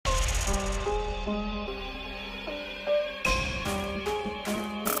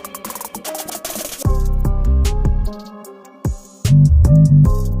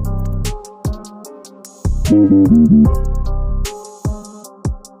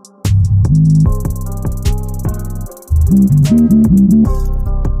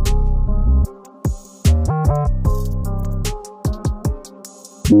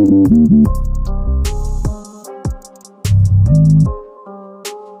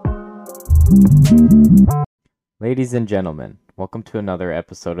Ladies and gentlemen, welcome to another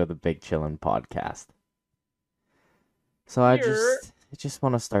episode of the Big Chillin' Podcast. So I just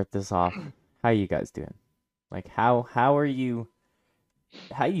want to start this off. How you guys doing? Like how are you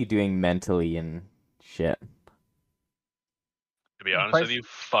doing mentally and shit? To be honest with you,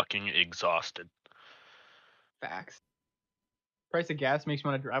 fucking exhausted. Facts. Price of gas makes you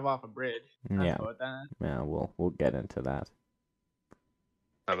want to drive off a bridge. Yeah. About that. Yeah, we'll get into that.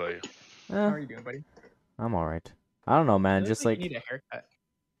 How about you? How are you doing, buddy? I'm alright. I don't know, man. Just like you need a haircut.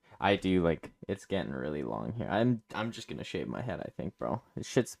 I do. Like it's getting really long here. I'm just gonna shave my head. I think, bro. This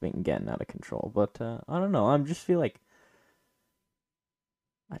shit's been getting out of control. But I don't know. I just feel like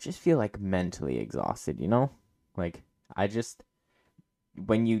mentally exhausted. You know, like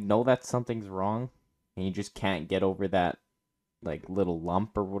when you know that something's wrong and you just can't get over that like little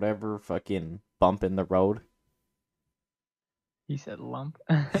lump or whatever fucking bump in the road. He said lump.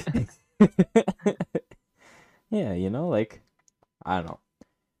 Yeah, you know, like, I don't know.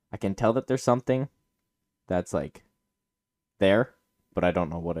 I can tell that there's something that's, like, there, but I don't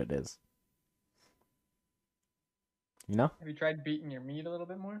know what it is. You know? Have you tried beating your meat a little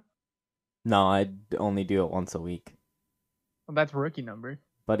bit more? No, I only do it once a week. Well, that's rookie number.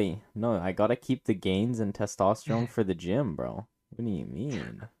 Buddy, no, I gotta keep the gains and testosterone for the gym, bro. What do you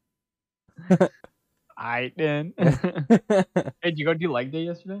mean? I didn't. Hey, did you go do leg day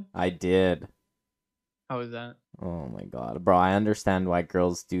yesterday? I did. How was that? Oh my god. Bro, I understand why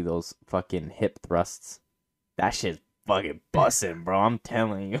girls do those fucking hip thrusts. That shit's fucking bussin', bro. I'm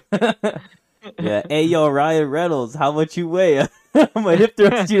telling you. Yeah. Hey, yo, Ryan Reynolds, how much you weigh? My hip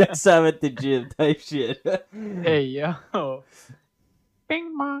thrust you next time at the gym type shit. Hey, yo.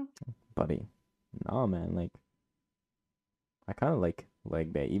 Bing bong. Buddy. No, man. Like, I kind of like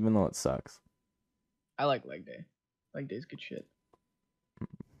leg day, even though it sucks. I like leg day. Leg day's good shit.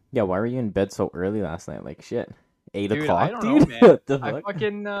 Yeah, why were you in bed so early last night? Like, shit. 8 dude, o'clock, I don't dude? know, man. What the I fuck?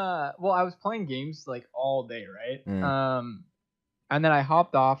 fucking, well, I was playing games, like, all day, right? Mm. And then I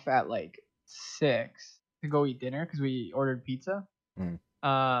hopped off at, like, 6 to go eat dinner, because we ordered pizza. Mm.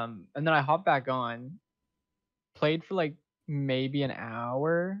 And then I hopped back on, played for, like, maybe an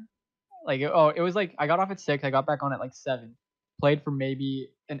hour. Like, it was, like, I got off at 6, I got back on at, like, 7. Played for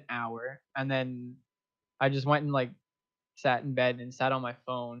maybe an hour, and then I just went and, like, sat in bed and sat on my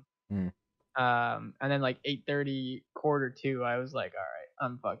phone. Mm. And then like 8:30, 1:45, I was like, all right,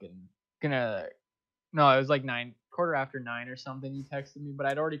 I'm fucking gonna. No, it was like 9, 9:15 or something. You texted me, but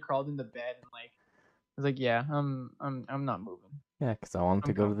I'd already crawled into bed and like, I was like, yeah, I'm not moving. Yeah, because I wanted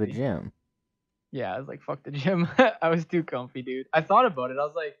to go to the gym. Yeah, I was like, fuck the gym. I was too comfy, dude. I thought about it. I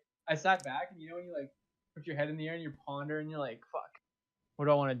was like, I sat back and you know when you like put your head in the air and you ponder and you're like, fuck, what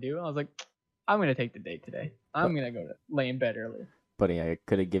do I want to do? And I was like, I'm gonna take the day today. I'm gonna go to lay in bed early. Buddy, I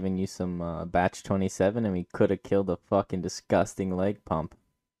could have given you some batch 27 and we could have killed a fucking disgusting leg pump.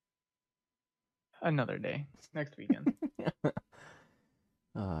 Another day. Next weekend.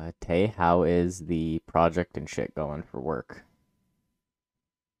 Tay, how is the project and shit going for work?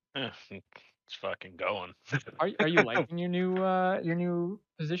 It's fucking going. Are you liking your new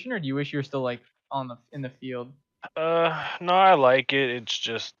position, or do you wish you were still like in the field? No, I like it. It's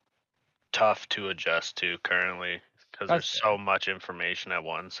just tough to adjust to currently because there's so much information at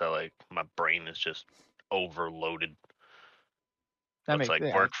once. So like my brain is just overloaded. It's like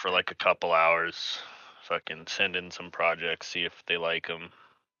work for like a couple hours, fucking send in some projects, see if they like them,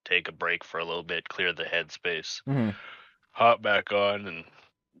 take a break for a little bit, clear the headspace, hop back on and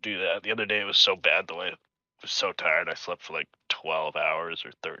do that. The other day it was so bad the way I was so tired I slept for like 12 hours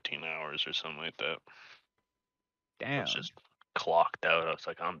or 13 hours or something like that. Damn. I was just clocked out. I was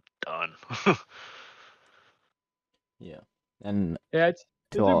like, I'm done. Yeah. And yeah, it's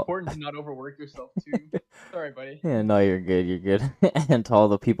important to not overwork yourself too. Sorry, buddy. Yeah, no, you're good. You're good. And to all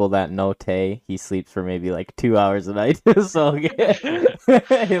the people that know Tay, he sleeps for maybe like 2 hours a night. So him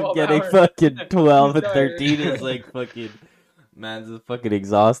getting fucking 12 and 13 is like fucking man's a fucking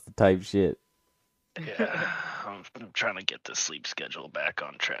exhausted type shit. Yeah, I'm trying to get the sleep schedule back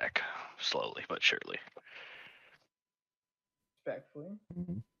on track, slowly but surely. Respectfully.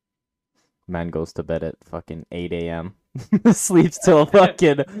 Man goes to bed at fucking 8 a.m. Sleeps till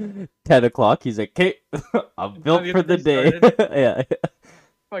fucking 10 o'clock. He's like, okay, I'm built get for the the day day. started. Yeah.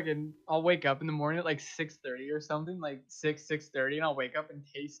 Fucking, I'll wake up in the morning at like 6:30 or something, like 6:30, and I'll wake up and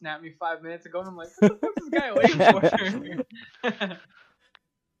Tay snapped me 5 minutes ago, and I'm like, what the fuck's this guy awake for?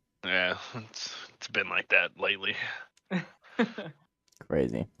 Yeah, it's been like that lately.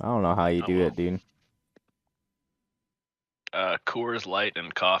 Crazy. I don't know how you Oh, do well. it, dude. Coors Light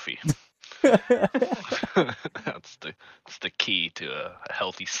and coffee. That's the key to a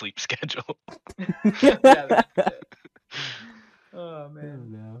healthy sleep schedule. Yeah, that's it. Oh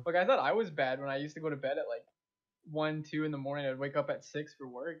man. no. Look, I thought I was bad when I used to go to bed at like 1, 2 in the morning. I'd wake up at 6 for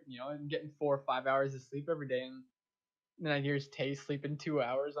work, and getting 4 or 5 hours of sleep every day, and then I'd hear Tay sleeping 2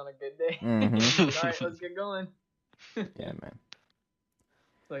 hours on a good day. Mhm. Like, all right, let's get going. Yeah, man.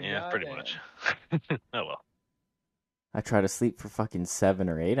 Like, Yeah, pretty damn. much. Oh well. I try to sleep for fucking 7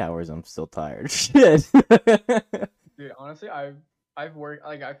 or 8 hours. I'm still tired. Shit. Dude, honestly, I've worked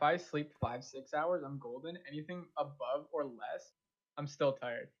like if I sleep 5, 6 hours, I'm golden. Anything above or less, I'm still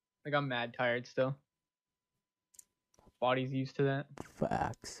tired. Like I'm mad tired still. Body's used to that.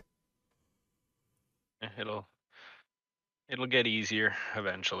 Facts. It'll get easier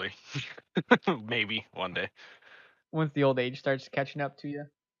eventually. Maybe one day. Once the old age starts catching up to you.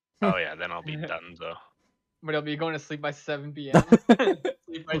 Oh yeah, then I'll be done though. But I'll be going to sleep by 7 p.m.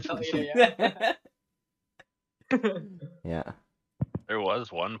 Sleep right till 8 a.m. Yeah. There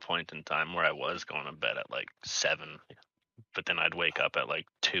was one point in time where I was going to bed at like 7, but then I'd wake up at like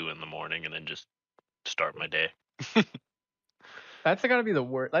 2 in the morning and then just start my day. That's gotta be the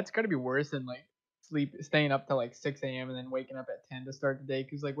worst. That's gotta be worse than like staying up till like 6 a.m. and then waking up at 10 to start the day.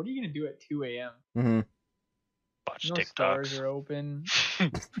 Cause like, what are you gonna do at 2 a.m.? Mm-hmm. Watch No TikToks. stores are open.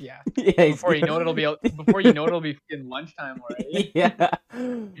 Yeah. Yeah. Before you know it, it'll be fucking lunchtime already. Yeah.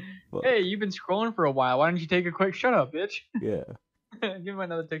 Hey, you've been scrolling for a while. Why don't you take a quick shut up, bitch? Yeah. Give me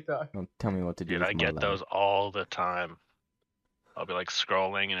another TikTok. Don't tell me what to do. Dude, with I my get life. those all the time. I'll be like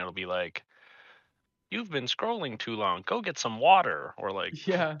scrolling and it'll be like, you've been scrolling too long. Go get some water. Or like,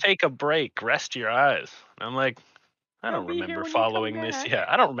 Yeah. take a break. Rest your eyes. And I'm like, I I'll don't be here remember when you come following this. back. Yeah,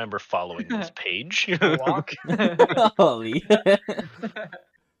 I don't remember following this page. Walk. Holy.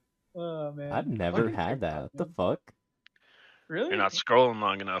 Oh man. I've I never do had that. TikTok, What the man. fuck? Really? You're not scrolling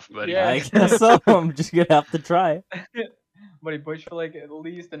long enough, buddy. Yeah. I guess so. I'm just gonna have to try. Buddy, push for like at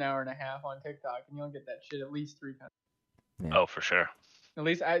least an hour and a half on TikTok, and you'll get that shit at least 3 times. Yeah. Oh, for sure. At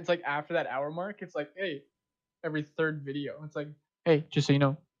least it's like after that hour mark, it's like, hey, every third video, it's like, hey, just so you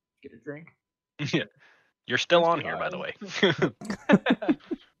know, get a drink. Yeah. You're still Rest on your here, by the eyes.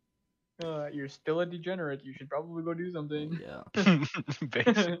 way. You're still a degenerate. You should probably go do something. Yeah.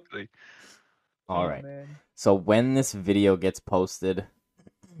 Basically. All Oh, right. man. So when this video gets posted,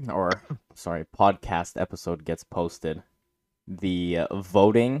 or sorry, podcast episode gets posted, the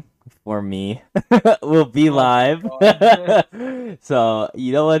voting for me will be Oh my live. So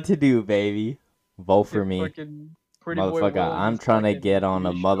you know what to do, baby. Vote for me. Fucking Pretty Boy Motherfucker, Will and I'm his trying to fucking get on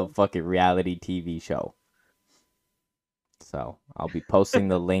a TV show. motherfucking reality TV show. So I'll be posting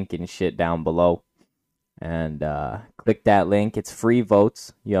the link and shit down below. And click that link. It's free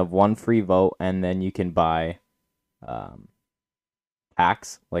votes. You have one free vote, and then you can buy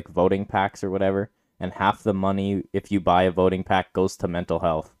packs, like voting packs or whatever. And half the money, if you buy a voting pack, goes to mental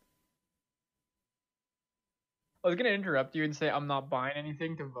health. I was gonna interrupt you and say I'm not buying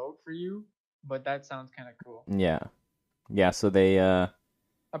anything to vote for you, but that sounds kind of cool. Yeah. Yeah, so they, I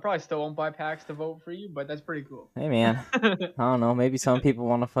probably still won't buy packs to vote for you, but that's pretty cool. hey man, I don't know, maybe some people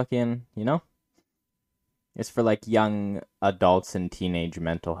want to fucking, it's for like young adults and teenage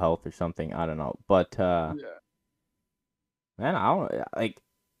mental health or something, I don't know. But, Yeah. man, I don't, like,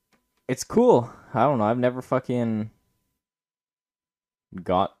 it's cool. I don't know, I've never fucking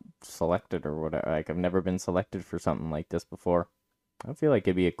got selected or whatever. Like, I've never been selected for something like this before. I feel like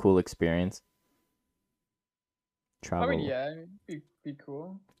it'd be a cool experience. I mean, yeah, it'd be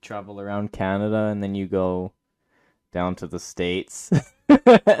cool. Travel around Canada, and then you go down to the States,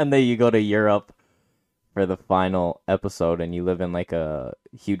 and then you go to Europe for the final episode, and you live in like a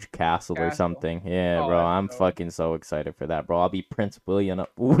huge castle or something. Yeah, Oh, bro, that's I'm dope. fucking so excited for that, bro. I'll be Prince William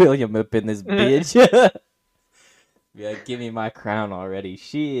up in this bitch. Yeah, give me my crown already.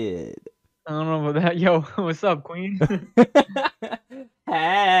 Shit. I don't know about that. Yo, what's up, Queen?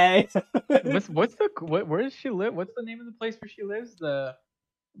 Hey. Where does she live? What's the name of the place where she lives? The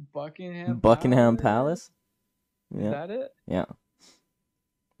Buckingham Palace? Is that it? Yeah.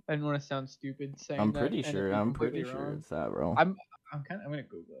 I didn't want to sound stupid saying I'm that. pretty and it sure. be I'm completely pretty sure wrong. it's that, bro. I'm gonna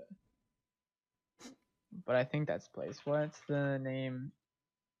Google it. But I think that's the place. What's the name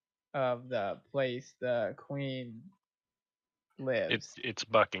of the place the queen lives. It's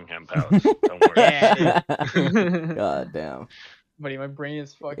Buckingham Palace. Don't worry. Yeah, God damn. buddy, my brain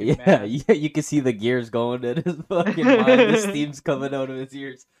is fucking Yeah, mad. yeah, you can see the gears going in his fucking mind. The steam's coming out of his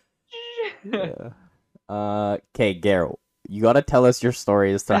ears. Yeah. Okay, Garrett, you gotta tell us your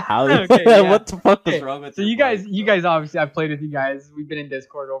story as to how. Okay, yeah. What the fuck was Okay, wrong with so your you guys obviously, I've played with you guys. We've been in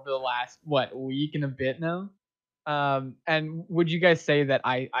Discord over the last week and a bit now. And would you guys say that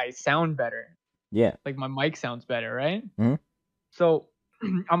I sound better? Yeah. Like my mic sounds better, right? Mhm. So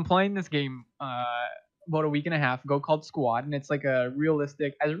I'm playing this game about a week and a half ago called Squad, and it's like as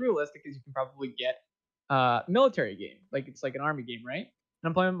realistic as you can probably get military game. Like it's like an army game, right? And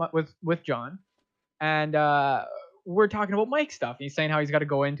I'm playing with John, and we're talking about mic stuff. And he's saying how he's got to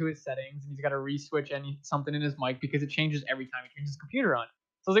go into his settings and he's got to re-switch something in his mic because it changes every time he turns his computer on.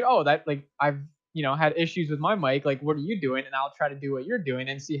 So I was like, oh, that like I've had issues with my mic. Like, what are you doing? And I'll try to do what you're doing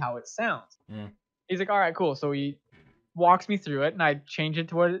and see how it sounds. Mm. He's like, all right, cool. So he walks me through it and I change it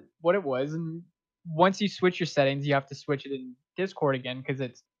to what it was. And once you switch your settings, you have to switch it in Discord again because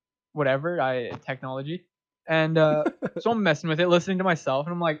it's whatever technology. And so I'm messing with it, listening to myself,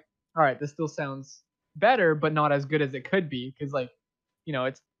 and I'm like, all right, this still sounds better, but not as good as it could be because like,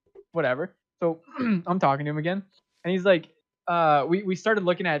 it's whatever. So I'm talking to him again, and he's like, we started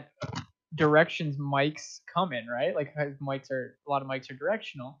looking at directions mics come in, right? Like a lot of mics are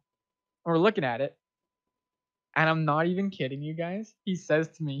directional. And we're looking at it, and I'm not even kidding you guys. He says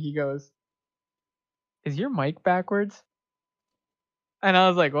to me, he goes, "Is your mic backwards?" And I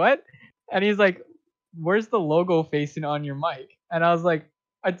was like, "What?" And he's like, "Where's the logo facing on your mic?" And I was like,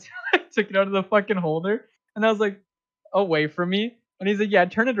 I took it out of the fucking holder, and I was like, away from me. And he's like, "Yeah,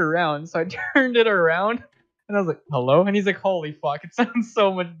 turn it around." So I turned it around, and I was like, "Hello?" And he's like, "Holy fuck, it sounds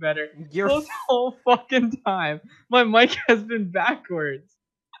so much better." This whole fucking time, my mic has been backwards.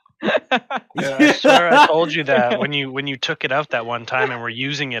 Yeah, I swear I told you that when you took it out that one time and were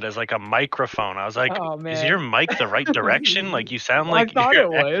using it as like a microphone. I was like, Oh, is man. your mic the right direction? Like you sound Well, like I thought you're it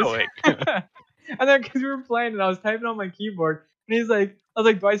was. echoing. And then because we were playing and I was typing on my keyboard, and he's like, I was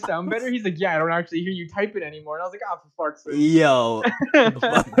like, "Do I sound better?" He's like, "Yeah, I don't actually hear you type it anymore." And I was like, "Oh, for fuck's sake." Yo,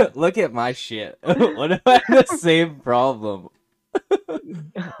 look at my shit. What if I have the same problem?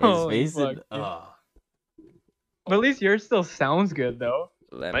 It's facing. But at least yours still sounds good though.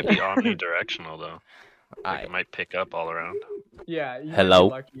 Might be omnidirectional though. Like I it might pick up all around. Yeah, you Hello?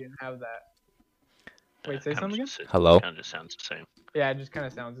 might be lucky and have that. Wait, say something again? Hello? Kind of just sounds the same. Yeah, it just kind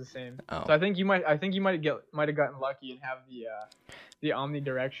of sounds the same. Oh. So I think you might have gotten lucky and have the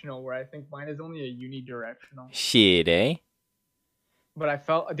omnidirectional, where I think mine is only a unidirectional. Shit, eh? But I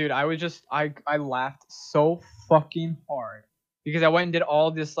felt, dude, I laughed so fucking hard because I went and did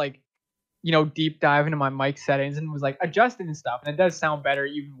all this like, deep dive into my mic settings and was like adjusting and stuff, and it does sound better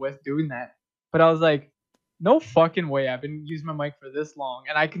even with doing that. But I was like, no fucking way! I've been using my mic for this long,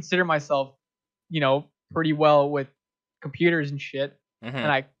 and I consider myself, pretty well with computers and shit, Mhm.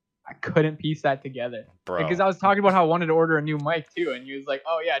 and I couldn't piece that together. Bro. Because I was talking about how I wanted to order a new mic too, and he was like,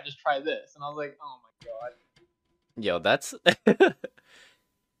 "Oh yeah, just try this," and I was like, "Oh my god." Yo, that's.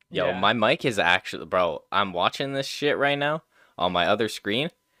 Yo, Yeah. my mic is actually. Bro, I'm watching this shit right now on my other screen,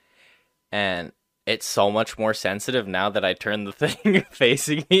 and it's so much more sensitive now that I turn the thing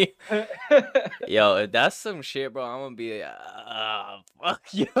facing me. Yo, if that's some shit, bro, I'm gonna be like, fuck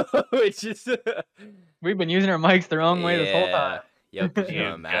you. It's just. We've been using our mics the wrong way this whole time. Yo, could you You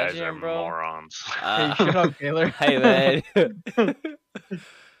guys imagine, are bro? morons. Hey, shut up, Taylor. Hey, man.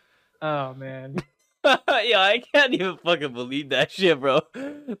 Oh man. Yo, I can't even fucking believe that shit, bro.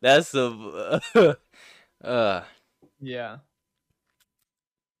 That's some. Yeah.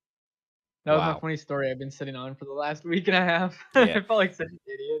 That was Wow. my funny story I've been sitting on for the last week and a half. Yeah. I felt like such an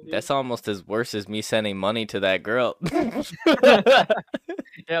idiot. Dude. That's almost as worse as me sending money to that girl. Yeah,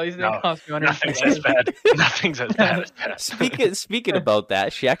 at least it No, didn't cost me Nothing's as bad. Nothing's as bad as that. Speaking about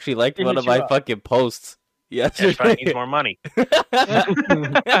that, she actually liked She one hit of you my up. fucking posts. Yeah, she probably needs Yesterday. more money.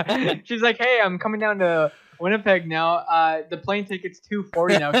 She's like, "Hey, I'm coming down to Winnipeg now. The plane ticket's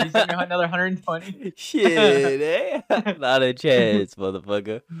 $240 now. Can you send me another $120?" Shit, eh? Not a chance,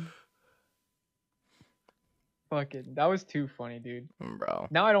 motherfucker. Fucking, that was too funny, dude. Bro.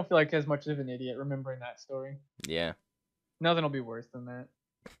 Now I don't feel like as much of an idiot remembering that story. Yeah. Nothing will be worse than that.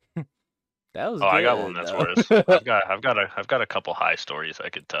 That was Oh, good. I got one that's though. worse. I've got a couple high stories I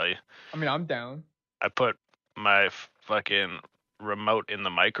could tell you. I mean, I'm down. I put my fucking remote in the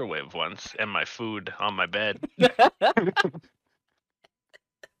microwave once and my food on my bed.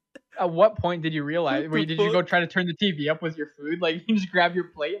 At what point did you realize? What the Did you go fuck? try to turn the TV up with your food? Like, you just grab your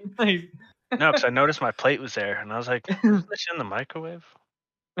plate and like. No, because I noticed my plate was there and I was like, is this in the microwave?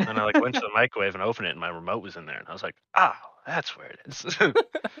 And I went to the microwave and opened it, and my remote was in there, and I was like, that's where it is.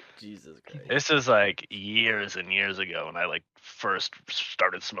 Jesus Christ. This is years and years ago when I first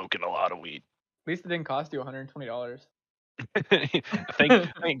started smoking a lot of weed. At least it didn't cost you $120.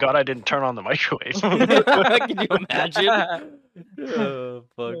 Thank God I didn't turn on the microwave. Can you imagine? Oh,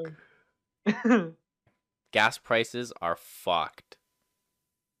 fuck. Gas prices are fucked.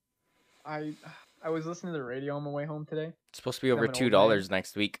 I was listening to the radio on my way home today. It's supposed to be over I'm an old $2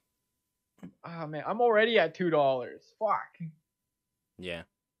 next week. Oh man, I'm already at $2. Fuck. Yeah.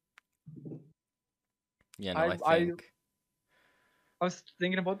 Yeah, no, I think. I was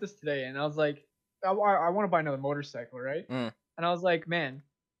thinking about this today, and I was like, I want to buy another motorcycle, right? Mm. And I was like, man,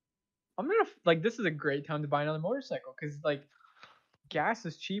 I'm gonna this is a great time to buy another motorcycle because gas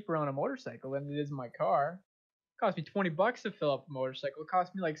is cheaper on a motorcycle than it is in my car. It cost me $20 to fill up a motorcycle. It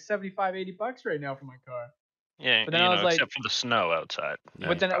cost me $75, $80 right now for my car. Yeah, but then I was except for the snow outside.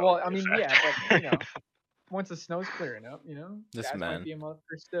 But then, well, I mean, yeah, but once the snow's clearing up, this gas man might be a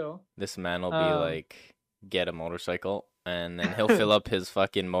motherfucker still. This man will be get a motorcycle, and then he'll fill up his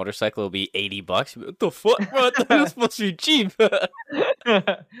fucking motorcycle. It'll be $80. What the fuck? What the hell's supposed to be cheap?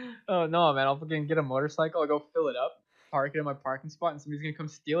 Oh no, man! I'll fucking get a motorcycle. I'll go fill it up, park it in my parking spot, and somebody's gonna come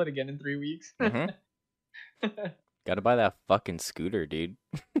steal it again in 3 weeks. Gotta buy that fucking scooter, dude.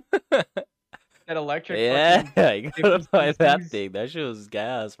 That electric. Yeah, you gotta buy that thing. That shit was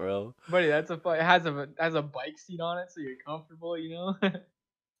gas, bro. Buddy, it has a bike seat on it, so you're comfortable.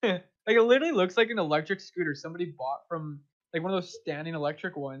 It literally looks like an electric scooter somebody bought from one of those standing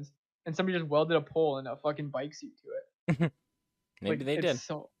electric ones, and somebody just welded a pole and a fucking bike seat to it. Maybe they did.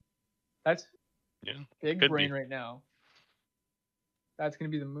 That's big could brain be. right now. That's gonna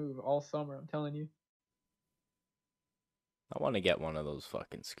be the move all summer. I'm telling you. I want to get one of those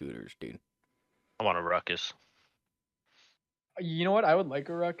fucking scooters, dude. I want a Ruckus. You know what? I would like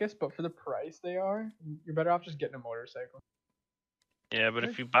a Ruckus, but for the price they are, you're better off just getting a motorcycle. Yeah, but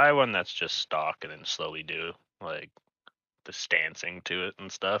if you buy one that's just stock and then slowly do the stancing to it and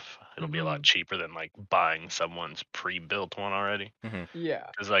stuff, it'll be a lot cheaper than buying someone's pre-built one already. Yeah,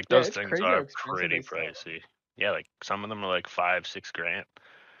 because those things are pretty pricey. Yeah, some of them are $5-6 grand,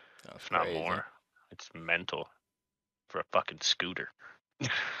 if not more. It's mental for a fucking scooter.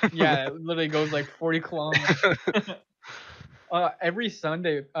 Yeah, it literally goes 40 kilometers. Every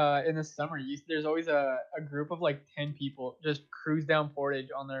Sunday in the summer, there's always a group of 10 people just cruise down Portage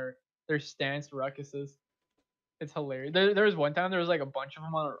on their stanced Ruckuses. It's hilarious. There was one time there was a bunch of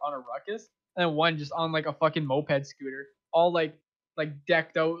them on a Ruckus, and then one just on a fucking moped scooter, all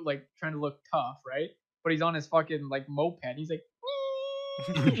decked out, trying to look tough, right? But he's on his fucking moped. He's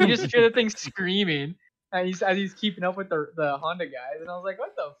you just hear the thing screaming. And as he's keeping up with the Honda guys, and I was like,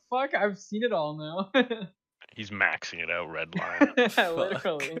 "What the fuck? I've seen it all now." He's maxing it out, red line.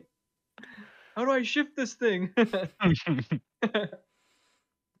 Literally. How do I shift this thing?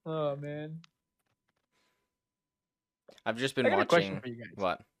 Oh man. I've just been watching. watching. A question for you guys.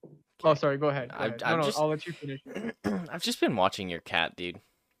 What? Oh, sorry. Go ahead. I'll let you finish. I've just been watching your cat, dude.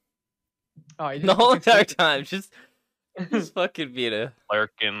 Oh, the whole entire time, just fucking being a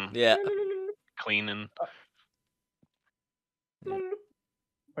lurking. Yeah. Cleaning.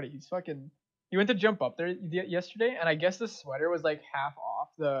 But he went to jump up there yesterday, and I guess the sweater was half off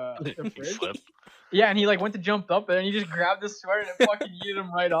the fridge. Yeah, and he went to jump up there, and he just grabbed the sweater and fucking yeeted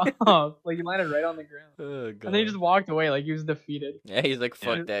him right off. He landed right on the ground. Oh, God. And then he just walked away he was defeated. Yeah, he's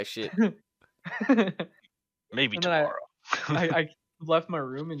fuck that shit. Maybe tomorrow. I left my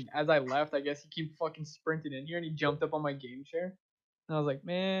room, and as I left, I guess he came fucking sprinting in here, and he jumped up on my game chair. And I was like,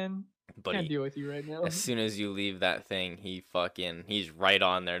 man, I can't deal with you right now. As soon as you leave that thing, he's right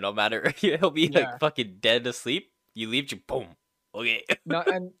on there. No matter, he'll be fucking dead asleep. You leave, you boom. Okay. No,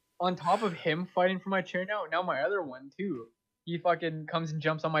 and on top of him fighting for my chair now my other one too. He fucking comes and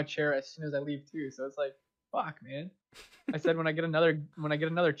jumps on my chair as soon as I leave too. So it's fuck, man. I said when I get another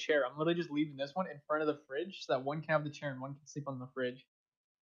chair, I'm literally just leaving this one in front of the fridge so that one can have the chair and one can sleep on the fridge.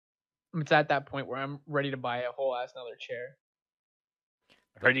 It's at that point where I'm ready to buy a whole ass another chair.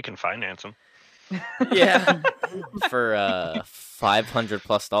 I heard you can finance them. Yeah. For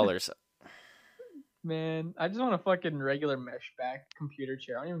 $500+. Man, I just want a fucking regular mesh back computer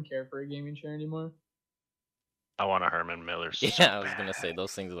chair. I don't even care for a gaming chair anymore. I want a Herman Miller. Yeah, I was gonna say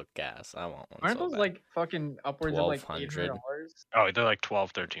those things look gas. I want one. Aren't those fucking upwards of $800? Oh, they're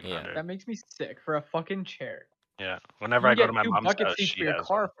 $1,200-$1,300. Yeah. That makes me sick for a fucking chair. Yeah. Whenever I go to my mom's house, bucket seats for your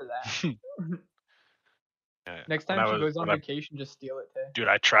car for that. Yeah. Next time she goes on vacation, just steal it, Tay. Dude,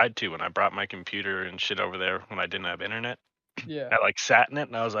 I tried to when I brought my computer and shit over there when I didn't have internet. Yeah. I sat in it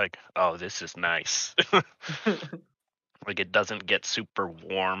and I was like, oh, this is nice. like it doesn't get super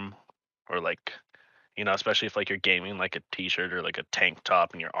warm, or like, especially if like you're gaming like a t-shirt or like a tank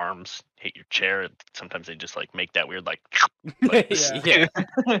top and your arms hit your chair, sometimes they just like make that weird like Yeah.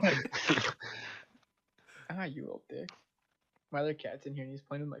 You little dick. My other cat's in here and he's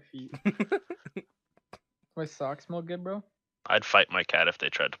playing with my feet. My socks smell good, bro? I'd fight my cat if they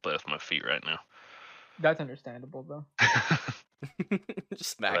tried to play with my feet right now. That's understandable, though.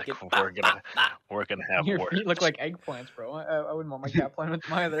 Just smack Like, it. we're gonna have Your words. feet look like eggplants, bro. I wouldn't want my cat playing with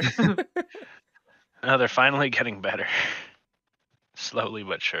them either. No, they're finally getting better. Slowly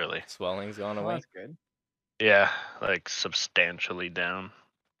but surely. Swelling's gone Well, away. that's good. Yeah, like substantially down.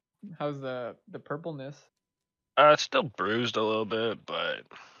 How's the purpleness? It's still bruised a little bit, but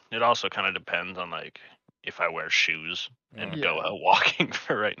it also kind of depends on like if I wear shoes and go Yeah. out walking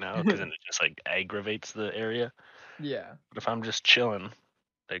for right now, because then it just like aggravates the area. Yeah. But if I'm just chilling,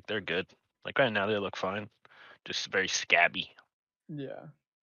 like they're good. Like right now they look fine, just very scabby. Yeah.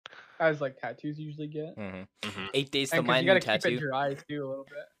 As like tattoos usually get. Mhm. 8 days to And 'cause my you new gotta keep tattoo. it dry too a little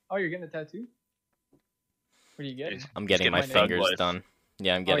bit. Oh, you're getting a tattoo? What are you getting? I'm getting getting my my thug fingers life. done.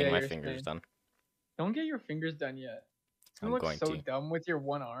 Yeah, I'm getting yeah, my you're fingers saying. done. Don't get your fingers done yet. You I'm look going so to. dumb with your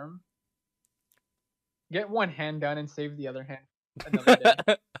one arm. Get one hand done and save the other hand another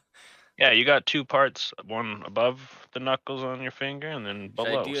day. Yeah, you got two parts, one above the knuckles on your finger and then Should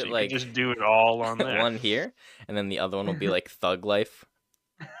I below. do So it you like can just do it all on there. one here, and then the other one will be like thug life.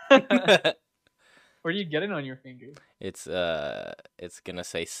 What are you getting on your fingers? It's gonna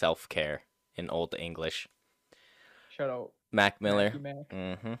say self care in Old English. Shout out Mac Miller. Mackie Mac.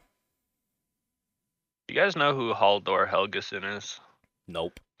 Mm-hmm. You guys know who Haldor Helgeson is?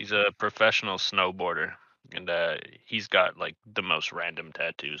 Nope. He's a professional snowboarder, and he's got like the most random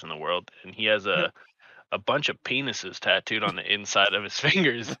tattoos in the world, and he has a bunch of penises tattooed on the inside of his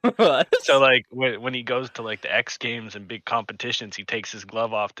fingers. What? So like when he goes to like the X Games and big competitions, he takes his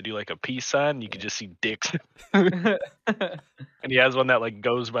glove off to do like a peace sign. You can just see dicks, and he has one that like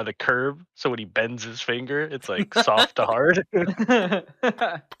goes by the curve. So when he bends his finger, it's like soft to hard.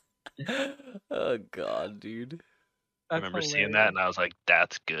 Oh god, dude. I remember seeing that, and I was like,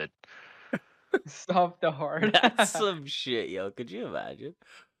 "That's good." Soft to hard. That's some shit, yo. Could you imagine?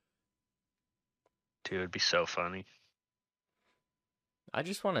 Dude, it'd be so funny. I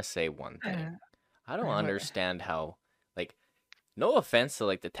just want to say one thing. I don't What? understand how, like, no offense to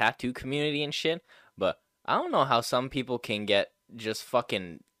like the tattoo community and shit, but I don't know how some people can get just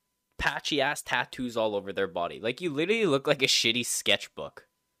fucking patchy ass tattoos all over their body. Like, you literally look like a shitty sketchbook.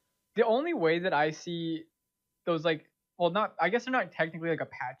 The only way that I see those like, well, not, I guess they're not technically like a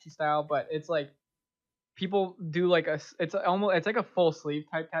patchy style, but it's like people do like it's like a full sleeve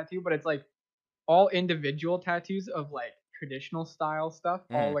type tattoo, but it's like all individual tattoos of like traditional style stuff,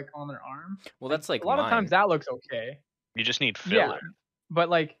 all like on their arm. Well, that's like a lot mine. of times that looks okay. You just need filler. Yeah, but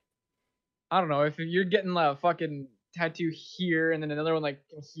like, I don't know if you're getting a fucking tattoo here and then another one like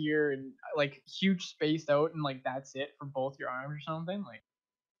here and like huge spaced out and like that's it for both your arms or something, like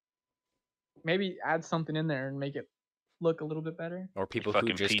maybe add something in there and make it look a little bit better. Or people Like who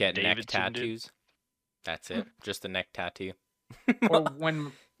fucking just Pete get neck Davidson, dude. tattoos. That's it. Just a neck tattoo. Or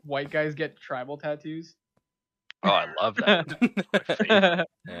when white guys get tribal tattoos. Oh, I love that. My favorite.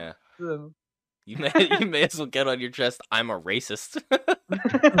 Yeah. Um, You may as well get on your chest, I'm a racist.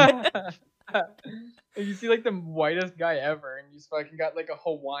 you see like the whitest guy ever and he's fucking got like a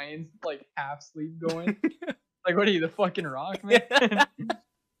Hawaiian like half sleeve going. Like, what are you, the fucking Rock, man?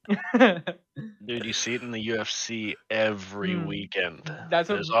 Dude, you see it in the UFC every weekend. That's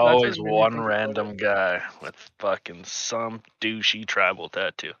what- There's that's what always made me one think about random it. guy with fucking some douchey tribal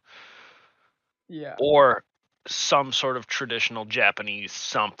tattoo. Yeah. Or some sort of traditional Japanese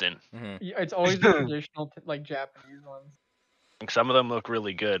something. Yeah, it's always the traditional like Japanese ones. Like, some of them look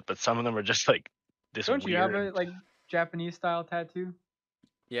really good, but some of them are just like this Don't you have weird. a like Japanese style tattoo?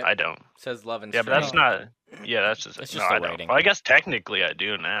 Yeah. I don't. Says love and Yeah, but that's strength. not. Yeah, that's just. It's No, just the I don't. writing. Well, I guess technically I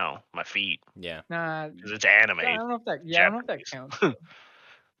do now. My feet, Yeah. Nah, because it's anime. I don't know if that. Yeah, I don't know if that Japanese. counts.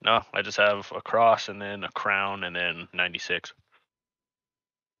 No, I just have a cross and then a crown and then 96.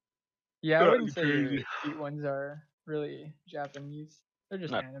 Yeah, I Not wouldn't say your crazy. feet ones are really Japanese. They're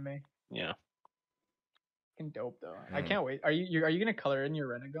just Not- anime. Yeah. Fucking dope though. I Mhm. can't wait. Are you gonna color in your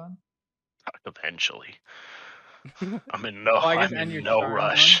Renegon? Eventually. I'm in no. Well, I guess I'm and in your no charm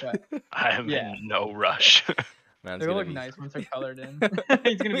rush. one, but I am yeah. in no rush. Man's they'll gonna look be... nice once they're colored in.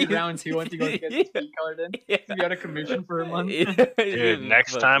 He's gonna be round 2 once he goes to get his feet colored in. Yeah. He's gonna be out of commission for a month. Dude,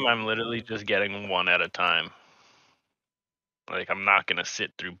 next time I'm literally just getting one at a time. Like, I'm not gonna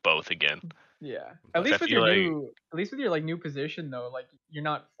sit through both again. Yeah. But At least I with feel your like- new, at least with your like new position though, like you're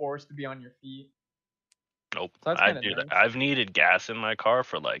not forced to be on your feet. Nope. So that's kind of nice. I've needed gas in my car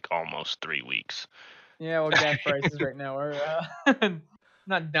for like almost 3 weeks. Yeah, well, gas prices right now are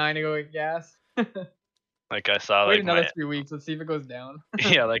not dying to go get gas. Like I saw Wait like another my 3 weeks. Let's see if it goes down.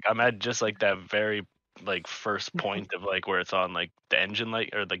 yeah, like I'm at just like that very like first point of like where it's on like the engine light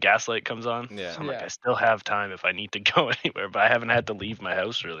or the gas light comes on. Yeah. So I'm like Yeah. I still have time if I need to go anywhere, but I haven't had to leave my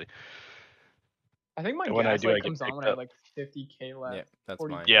house really. I think my And when I gas do, I light get comes on when picked I have up. like 50K left. Yeah, that's 40K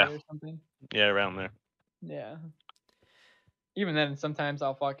mine. Yeah. or something. Yeah, around there. Yeah. Even then, sometimes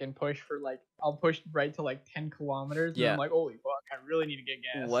I'll fucking push for like I'll push right to like 10 kilometers. And Yeah. I'm like, holy fuck, I really need to get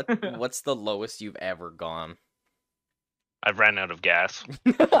gas. What's the lowest you've ever gone? I've ran out of gas.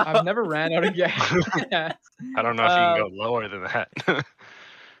 I've never ran out of gas. I don't know if you can go lower than that.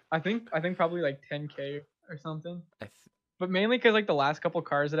 I think probably like 10K or something. I th- But mainly because like the last couple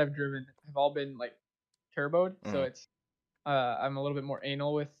cars that I've driven have all been like turboed, so it's I'm a little bit more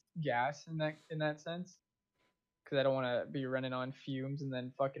anal with gas in that sense, because I don't want to be running on fumes and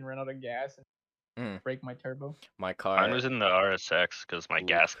then fucking run out of gas and break my turbo. My car. Mine was in the RSX because my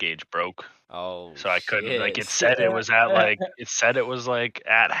gas gauge broke, Oh, so I couldn't. Like shit. it said it was at like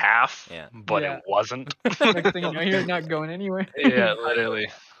at half, Yeah. but Yeah. it wasn't. Next thing you know, you're not going anywhere. Yeah, literally.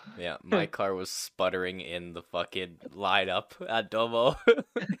 Yeah, my car was sputtering in the fucking lineup at Domo. It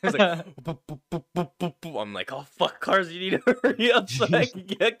was like, boop, boop, boop, boop, boop, boop. I'm like, oh fuck, cars, you need to hurry up so I can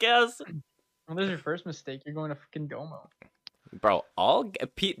get gas. Well, there's your first mistake. You're going to fucking Domo. Bro,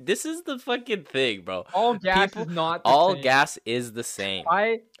 this is the fucking thing, bro. All gas People- is not the All same. gas is the same.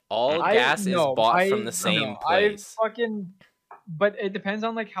 All I- gas is no, bought I- from the same no, place. But it depends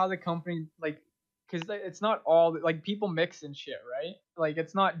on like how the company like, because it's not all like people mix and shit, right? Like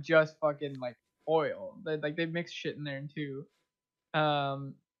it's not just fucking like oil. Like they mix shit in there too.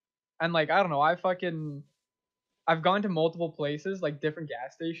 And like I don't know, I've gone to multiple places, like different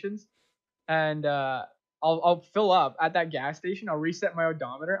gas stations, and I'll fill up at that gas station. I'll reset my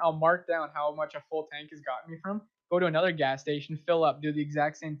odometer. I'll mark down how much a full tank has gotten me from. Go to another gas station, fill up, do the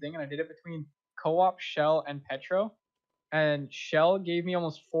exact same thing, and I did it between Co-op, Shell, and Petro. And Shell gave me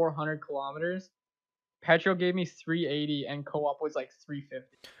almost 400 kilometers. Petro gave me 380, and Co-op was like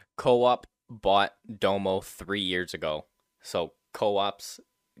 350. Co-op bought Domo 3 years ago, so Co-op's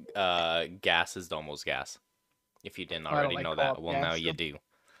gas is Domo's gas. If you didn't I don't already like know that, Co-op well gas, now so- you do.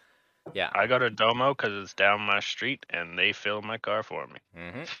 Yeah. I go to Domo because it's down my street and they fill my car for me.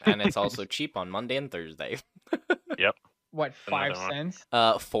 And it's also cheap on Monday and Thursday. Yep. What, 5 Another one.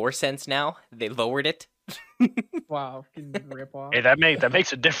 cents? 4 cents now. They lowered it. Wow, fucking rip off. Hey, that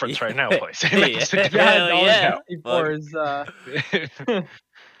makes a difference right now, boys. It makes a Yeah. difference. Hell yeah. Is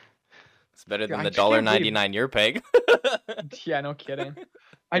It's better than I the just can't believe- $1.99 you're paying. yeah, no kidding.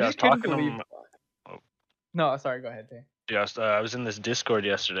 I Yeah, just couldn't talking to believe. him- No, sorry, go ahead, Dave. Just I was in this Discord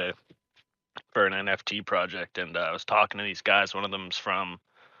yesterday for an NFT project, and I was talking to these guys. One of them's from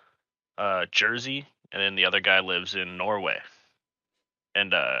Jersey, and then the other guy lives in Norway.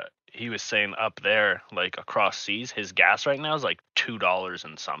 And he was saying up there, like across seas, his gas right now is like $2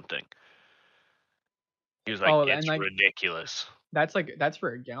 and something. He was like, Oh, it's and, like- ridiculous. That's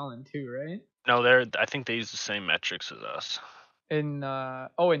for a gallon too, right? No, I think they use the same metrics as us. In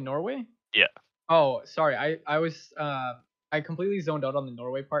in Norway? Yeah. Oh, sorry. I was I completely zoned out on the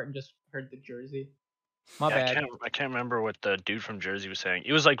Norway part and just heard the Jersey. My Yeah, bad. I can't remember what the dude from Jersey was saying.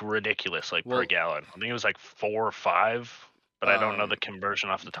 It was like ridiculous, like Well- per gallon. I think it was like 4 or 5, but I don't know the conversion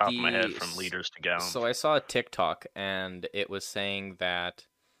off the top of my head the from liters to gallons. So I saw a TikTok and it was saying that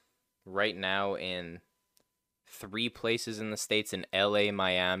right now in 3 places in the States, in LA,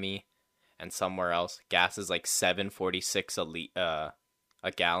 Miami, and somewhere else, gas is like $7.46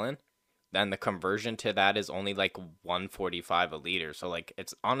 a gallon. Then the conversion to that is only like $1.45 a liter. So like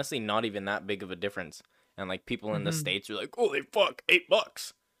it's honestly not even that big of a difference. And like people in the Mhm. States are like, holy fuck,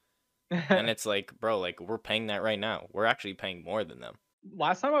 $8. And it's like, bro, like we're paying that right now. We're actually paying more than them.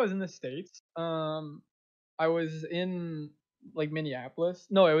 Last time I was in the States, I was in like Minneapolis.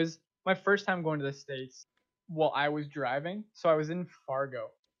 No, it was my first time going to the States while I was driving. So I was in Fargo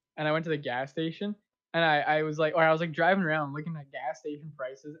and I went to the gas station and I was like driving around looking at gas station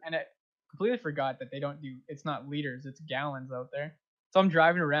prices and I completely forgot that it's not liters, it's gallons out there. So I'm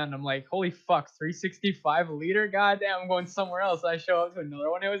driving around, I'm like, holy fuck, $3.65 a liter? Goddamn, I'm going somewhere else. I show up to another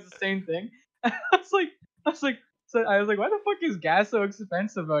one, it was the same thing. I was like, why the fuck is gas so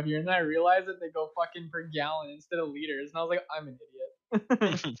expensive out here? And then I realized that they go fucking per gallon instead of liters. And I was like, I'm an idiot.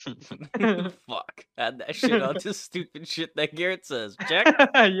 Fuck. Add that shit on to stupid shit that Garrett says. Check.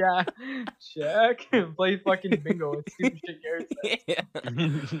 Yeah, check. Play fucking bingo with stupid shit Garrett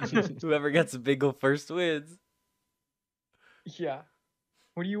says. Yeah. Whoever gets a bingo first wins. Yeah.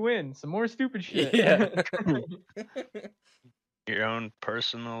 What do you win? Some more stupid shit. Yeah. Your own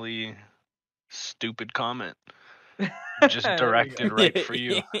personally stupid comment. Just There we directed go. right for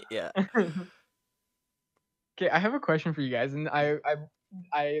you. Yeah. Okay, I have a question for you guys, and I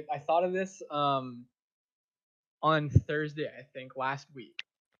thought of this on Thursday, I think, last week.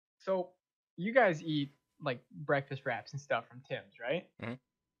 So you guys eat like breakfast wraps and stuff from Tim's, right? Mhm.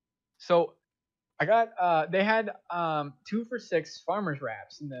 So I got they had 2 for $6 farmers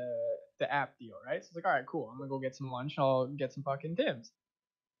wraps in the app deal, right? So it's like, all right, cool. I'm gonna go get some lunch. I'll get some fucking Tim's.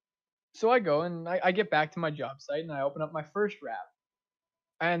 So I go and I get back to my job site and I open up my first wrap.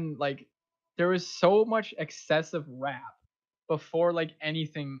 And like there was so much excessive wrap before like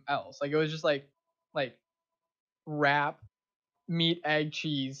anything else. Like it was just like wrap, meat, egg,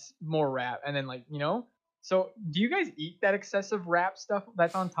 cheese, more wrap, and then like, you know? So do you guys eat that excessive wrap stuff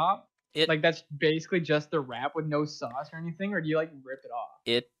that's on top? It Like that's basically just the wrap with no sauce or anything, or do you like rip it off?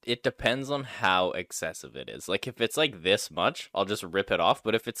 it depends on how excessive it is. Like if it's like this much, I'll just rip it off.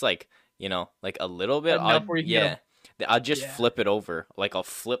 But if it's like, you know, like a little bit, Enough where you can get I'll just Yeah. flip it over. Like I'll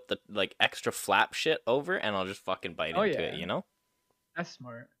flip the like extra flap shit over, and I'll just fucking bite Oh, into yeah. it. You know? That's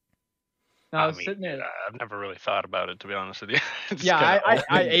smart. No, I was mean, sitting there. I've never really thought about it, to be honest with you. It's Yeah, kinda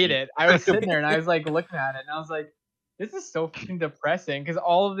I all- ate it. I was sitting there and I was like looking at it and I was like, this is so fucking depressing because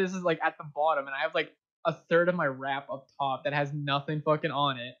all of this is like at the bottom and I have like a third of my wrap up top that has nothing fucking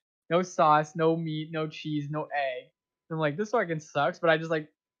on it. No sauce, no meat, no cheese, no egg. And I'm like, this fucking sucks, but I just like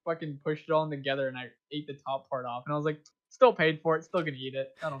fucking pushed it all in together and I ate the top part off and I was like, still paid for it, still gonna eat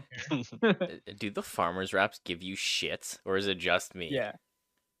it. I don't care. Do the farmers wraps give you shits, or is it just me? Yeah.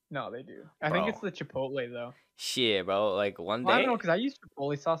 No, they do. I think it's Bro. the Chipotle though. Shit, bro. Like one Well, I day, don't know because I use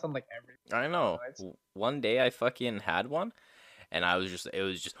Chipotle sauce on like everything. I know. it's- One day I fucking had one, and it was just.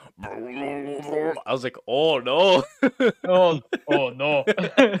 I was like, oh no. Oh no.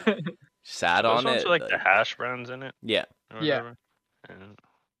 Sat Those on ones it. with, like the hash browns in it. Yeah. Or Yeah. whatever. And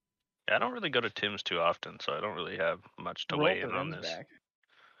I don't really go to Tim's too often, so I don't really have much to Roll weigh the in on rims this. back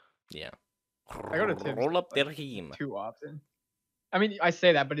Yeah. I go to Tim's, Roll up like, their team. too often. I mean, I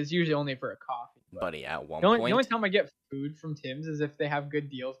say that, but it's usually only for a coffee. But Buddy, at one the only point. time I get food from Tim's is if they have good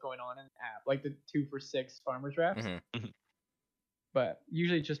deals going on in the app, like the 2 for $6 farmers wraps. Mhm. But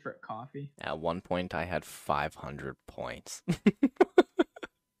usually just for a coffee. At one point, I had 500 points.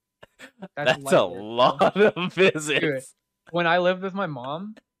 That's That's a light work, bro. lot of visits. When I lived with my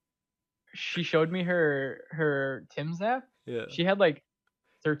mom, she showed me her Tim's app. Yeah. She had like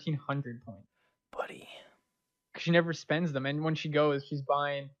 1,300 points. Buddy. Cause she never spends them, and when she goes, she's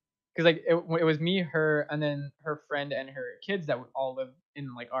buying. Cause like it was me, her, and then her friend and her kids that would all live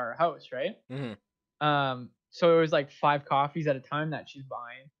in like our house, right? Mhm. So it was like 5 coffees at a time that she's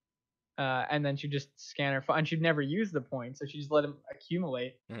buying, and then she'd just scan her phone, and she'd never use the points, so she just let them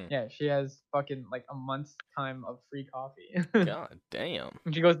accumulate. Mhm. Yeah, she has fucking like a month's time of free coffee. God damn.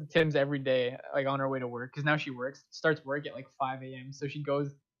 And she goes to Tim's every day, like on her way to work, because now she starts work at like 5 a.m. So she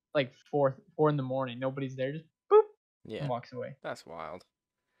goes like 4 in the morning, nobody's there, just boop, Yeah. and walks away. That's wild.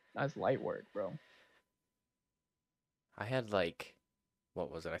 That's light work, bro. I had like, what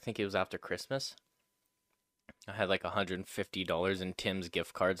was it? I think it was after Christmas. I had like $150 in Tim's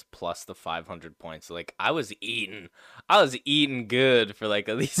gift cards plus the 500 points. So like I was eating good for like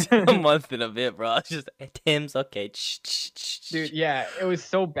at least a month and a bit, bro. I was just Tim's, okay. Dude, yeah, it was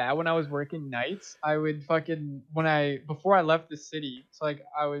so bad when I was working nights. I would fucking before I left the city. So like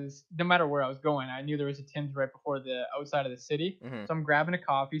I was, no matter where I was going, I knew there was a Tim's right before the outside of the city. Mhm. So I'm grabbing a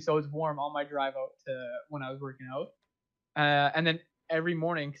coffee, so it was warm on my drive out to when I was working out. And then every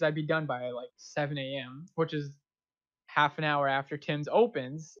morning, because I'd be done by like 7 a.m., which is half an hour after Tim's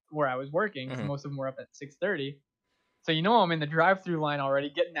opens where I was working, because Mhm. most of them were up at 6:30. So you know I'm in the drive-through line already,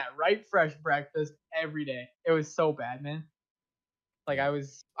 getting that right fresh breakfast every day. It was so bad, man. Like Yeah.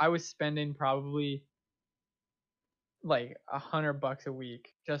 I was spending probably like $100 a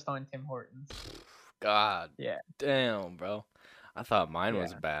week just on Tim Hortons. God. Yeah. Damn, bro. I thought mine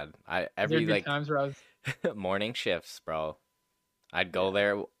was Yeah. bad. There Every would be like times where I was morning shifts, bro. I'd go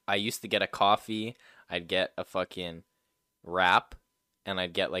there. I used to get a coffee. I'd get a fucking wrap, and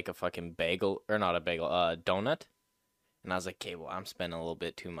I'd get like a fucking bagel, or not a bagel, donut. And I was like, okay, well, I'm spending a little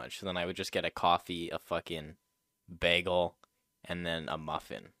bit too much. So then I would just get a coffee, a fucking bagel, and then a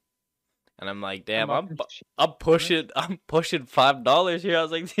muffin. And I'm like, damn, I'm pushing $5 here. I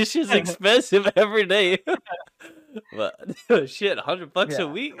was like, this shit's expensive every day. But shit, $100 Yeah. a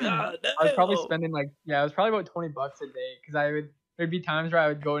week. I was probably spending like, I was probably about $20 a day, because there'd be times where I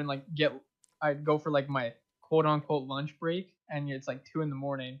would go and like I'd go for like my quote unquote lunch break, and it's like 2 in the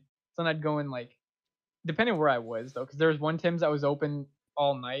morning. So then I'd go and like, depending where I was though, because there was one Tim's that was open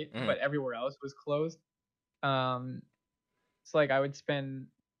all night, but everywhere else was closed. So like I would spend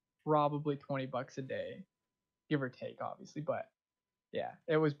probably $20 a day, give or take, obviously. But yeah,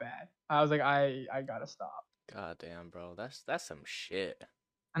 it was bad. I was like, I gotta stop. God damn, bro, that's some shit.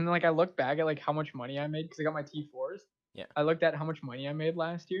 And then like I looked back at like how much money I made because I got my T4s. Yeah. I looked at how much money I made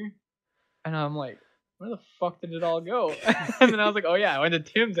last year, and I'm like, where the fuck did it all go? And then I was like, oh yeah, I went to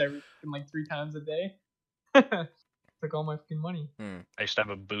Tim's like 3 times a day. Took all my fucking money. I used to have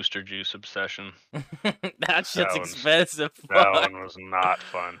a booster juice obsession. That shit's expensive. That one was not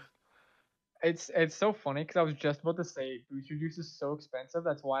fun. It's so funny because I was just about to say booster juice is so expensive.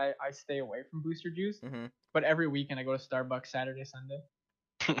 That's why I stay away from booster juice. But every weekend I go to Starbucks Saturday,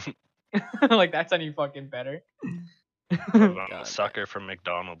 Sunday. Like that's any fucking better. I'm a sucker for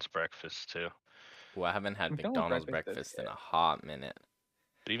McDonald's breakfast too. Well, I haven't had McDonald's breakfast in a hot minute.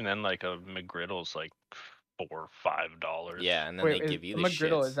 But even then, like a McGriddle's like $4 or $5. Yeah, and then they give you the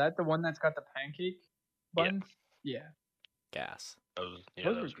McGriddle. shits. Is that the one that's got the pancake buns? Yeah. Gas. Those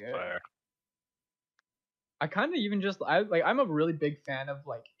were good. fire. I kind of even just I'm a really big fan of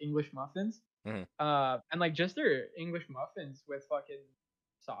like English muffins. And like just their English muffins with fucking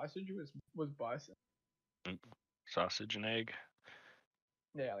sausage was bussin'. Sausage and egg.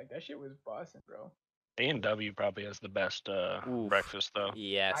 Yeah, like that shit was bussin', bro. A&W probably has the best breakfast though.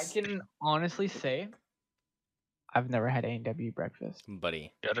 Yes. I can honestly say I've never had A&W breakfast.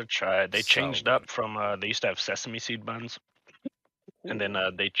 Buddy. Gotta try it. They changed up from they used to have sesame seed buns. And then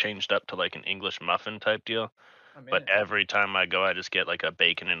they changed up to like an English muffin type deal. But every time I go, I just get like a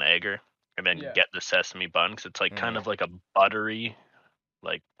bacon and egger, and then get the sesame bun because it's like kind of like a buttery,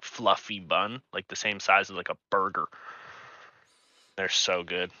 like fluffy bun, like the same size as like a burger. They're so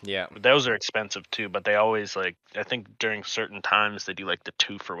good. Yeah. Those are expensive too, but they always like I think during certain times they do like the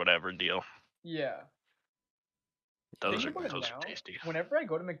 2 for whatever deal. Yeah. Those are tasty. Whenever I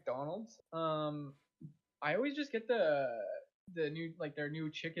go to McDonald's, I always just get the new like their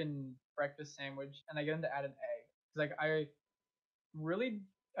new chicken breakfast sandwich, and I get them to add an egg. Like I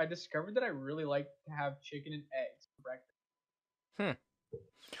discovered that I really like to have chicken and eggs for breakfast.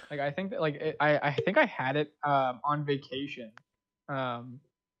 Like I think that like I think I had it on vacation, and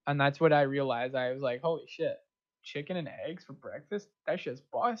that's what I realized. I was like, holy shit, chicken and eggs for breakfast? That shit's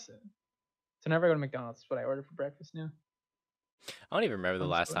bussin'. So whenever I go to McDonald's, that's what I order for breakfast now. I don't even remember the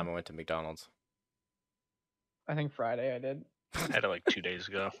last time I went to McDonald's. I think Friday I did. I had it like 2 days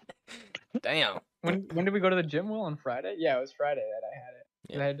ago. Damn. When did we go to the gym? Will on Friday? Yeah, it was Friday that I had it.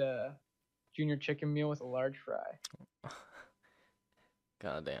 Yeah. I had a junior chicken meal with a large fry.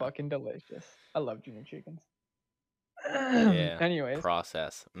 God damn. Fucking delicious. I love junior chickens. Yeah. Anyways.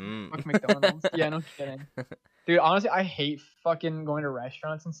 Process. Fuck McDonald's. Yeah, no kidding. Dude, honestly, I hate fucking going to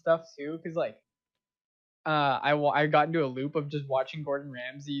restaurants and stuff too, because like, I got into a loop of just watching Gordon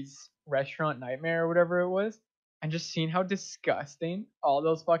Ramsay's Restaurant Nightmare or whatever it was, and just seeing how disgusting all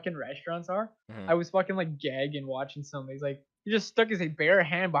those fucking restaurants are. I was fucking like gagging watching some of these. Like, he just stuck his bare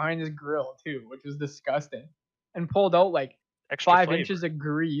hand behind his grill too, which was disgusting, and pulled out like extra 5 flavor. inches of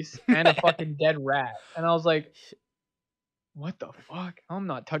grease and a fucking dead rat. And I was like, what the fuck? I'm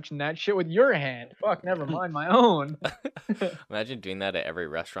not touching that shit with your hand. Fuck, never mind my own. Imagine doing that at every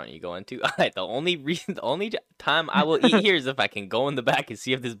restaurant you go into. The only time I will eat here is if I can go in the back and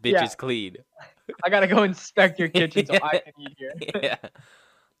see if this bitch is clean. I gotta go inspect your kitchen so I can eat here. Yeah.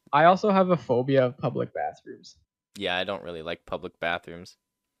 I also have a phobia of public bathrooms. Yeah, I don't really like public bathrooms.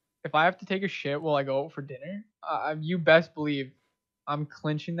 If I have to take a shit while I go out for dinner, you best believe I'm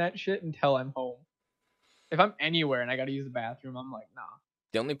clenching that shit until I'm home. If I'm anywhere and I gotta use the bathroom, I'm like, nah.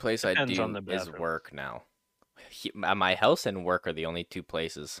 The only place I do is work now. My house and work are the only 2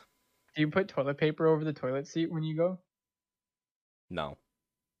 places. Do you put toilet paper over the toilet seat when you go? No.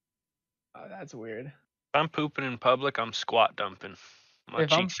 Oh, that's weird. If I'm pooping in public, I'm squat dumping. My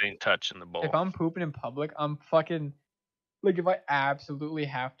cheeks ain't touching the bowl. If I'm pooping in public, I'm fucking like if I absolutely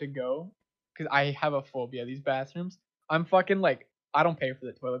have to go, because I have a phobia of these bathrooms, I'm fucking like I don't pay for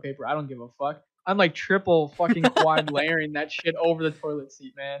the toilet paper. I don't give a fuck. I'm like triple fucking quad layering that shit over the toilet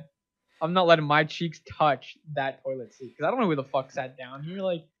seat, man. I'm not letting my cheeks touch that toilet seat because I don't know who the fuck sat down here.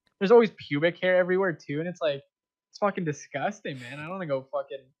 Like, there's always pubic hair everywhere too, and it's like it's fucking disgusting, man. I don't want to go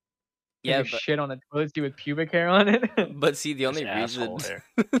fucking take a shit on a toilet seat with pubic hair on it. But see, the only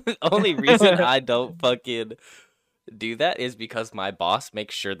reason I don't fucking do that is because my boss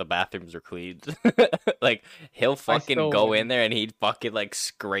makes sure the bathrooms are clean. Like, he'll fucking go in there and he fucking like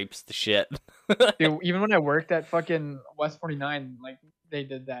scrapes the shit. Dude, even when I worked at fucking West 49, like they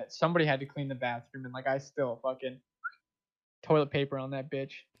did that. Somebody had to clean the bathroom, and like I still fucking toilet paper on that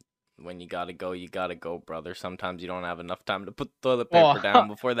bitch. when you gotta go, brother. Sometimes you don't have enough time to put the toilet paper down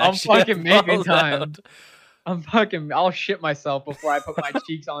before that I'm shit fucking making falls time. out. I'll shit myself before I put my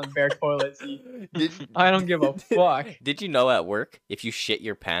cheeks on bare toilet seat. I don't give a fuck. Did you know at work, if you shit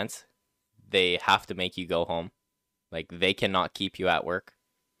your pants, they have to make you go home? Like, they cannot keep you at work.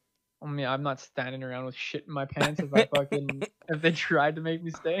 I mean, I'm not standing around with shit in my pants if they tried to make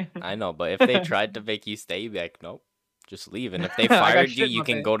me stay. I know, but if they tried to make you stay, you'd be like, nope, just leave. And if they I got fired you, shit in you my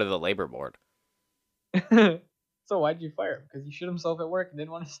can pants. go to the labor board. So why'd you fire him? Because he shit himself at work and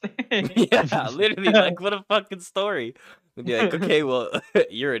didn't want to stay. Yeah, literally, like, what a fucking story. They'd be like, okay, well,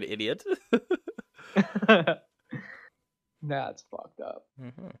 you're an idiot. That's fucked up.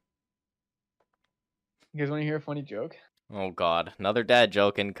 Mm-hmm. You guys want to hear a funny joke? Oh god, another dad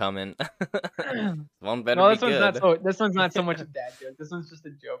joke incoming. One better No, be this one's good. this one's not so much a dad joke. This one's just a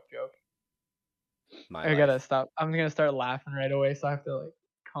joke. My I life. gotta stop. I'm gonna start laughing right away, so I have to like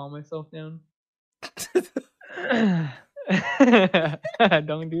calm myself down. Don't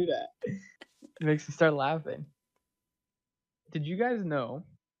do that. It makes me start laughing. Did you guys know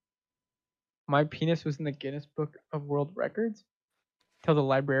my penis was in the Guinness Book of World Records till the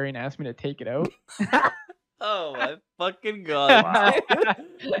librarian asked me to take it out? Oh my fucking god.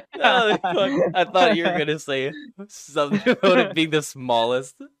 Oh, fuck. I thought you were gonna say something about it being the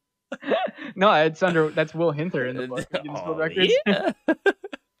smallest. No, it's under. That's Will Hinter in the book. of Guinness World Records. Yeah.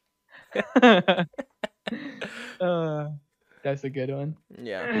 That's a good one.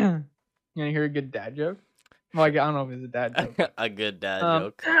 Yeah. You wanna hear a good dad joke? Well, I don't know if it's a dad joke. A good dad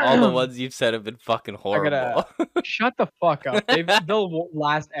joke. All the ones you've said have been fucking horrible. Shut the fuck up. The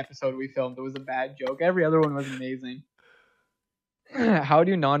last episode we filmed, it was a bad joke. Every other one was amazing. How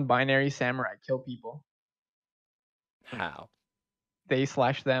do non-binary samurai kill people? How?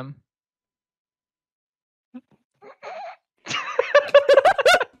 They/them.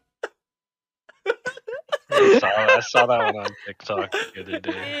 I saw that one on TikTok the other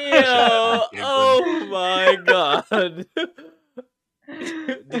day. Ew, oh my god.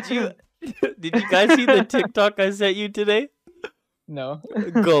 Did you guys see the TikTok I sent you today? No.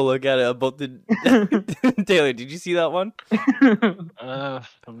 Go look at it about the Taylor, did you see that one? I'm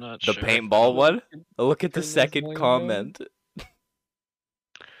not The sure. paintball one? Look at the Turn this second volume comment.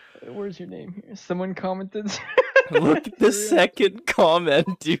 Where's your name here? Someone commented. Look at the second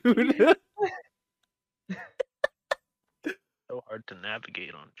comment, dude. So hard to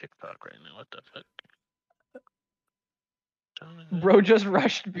navigate on TikTok right now. What the fuck? Bro just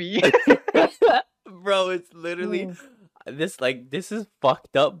rushed B. Bro, it's literally this is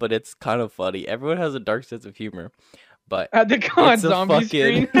fucked up, but it's kind of funny. Everyone has a dark sense of humor. But Had to go on it's a zombie fucking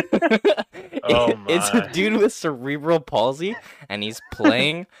screen. Oh it's a my. dude with cerebral palsy and he's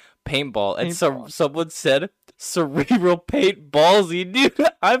playing paintball and someone said cerebral paintballsy, dude.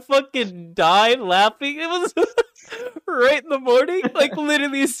 I fucking died laughing. It was right in the morning, like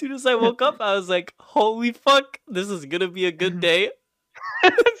literally as soon as I woke up, I was like, holy fuck, this is gonna be a good day.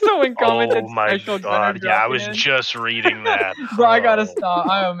 Someone commented Oh my special god! gunner Yeah, I was dropping in. just reading that. Bro, I gotta Oh. stop.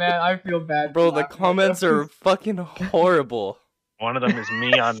 Oh man, I feel bad. Bro, for the laughing at comments those. are fucking horrible. One of them is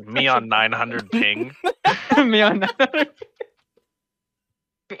me on 900 ping. Me on that.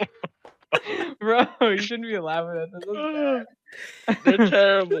 Bro, you shouldn't be laughing at this. That's They're bad.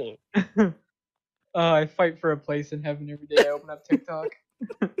 terrible. I fight for a place in heaven every day. I open up TikTok.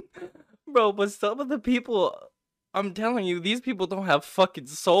 Bro, but some of the people, I'm telling you, these people don't have fucking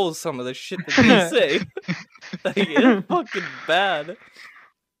souls, some of the shit that they say. Like, it's fucking bad.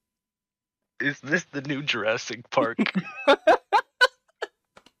 Is this the new Jurassic Park?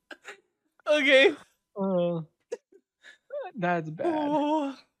 Okay. That's bad.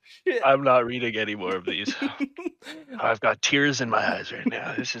 Oh, shit. I'm not reading any more of these. I've got tears in my eyes right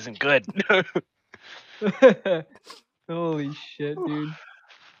now. This isn't good. Holy shit, dude.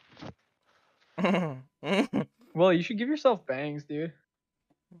 Well, you should give yourself bangs, dude.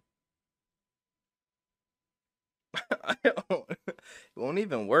 It won't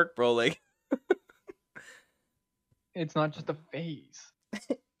even work, bro. Like, It's not just a phase.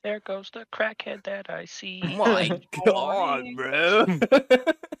 There goes the crackhead that I see. my god, bro.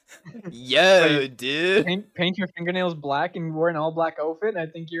 Yo, dude. Paint your fingernails black and wear an all black outfit. I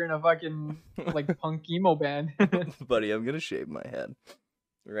think you're in a fucking like punk emo band. Buddy, I'm gonna shave my head.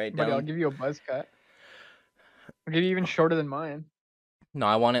 Right Buddy, down. I'll give you a buzz cut. I'll give you even shorter than mine. No,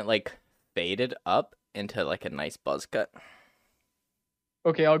 I want it like faded up into like a nice buzz cut.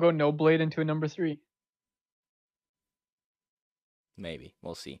 Okay, I'll go no blade into a number 3. Maybe.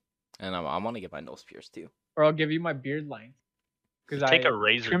 We'll see. And I want to get my nose pierced too. Or I'll give you my beard length. Because I Take a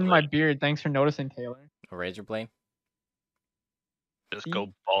razor trimmed blade. my beard. Thanks for noticing, Taylor. A razor blade? Just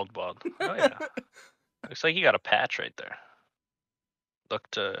go bald. Oh yeah. Looks like you got a patch right there.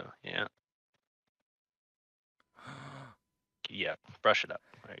 Yeah. Yeah, brush it up.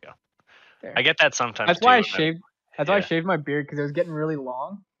 There you go. There. I get that sometimes That's too. why I shaved. That's why I yeah. shaved my beard because it was getting really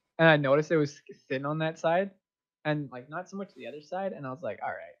long, and I noticed it was thin on that side, and like not so much the other side. And I was like, all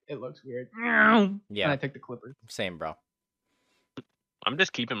right, it looks weird. And Yeah, I took the clippers. same, bro. I'm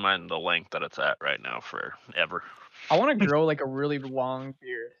just keeping mine the length that it's at right now forever. I want to grow like a really long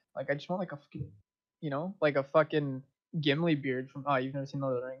beard. Like I just want like a fucking, like a fucking Gimli beard from. Oh, you've never seen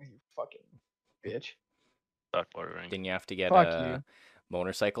Lord of the Rings, you fucking bitch. Fuck Lord of the Rings. Didn't you have to get Fuck a you.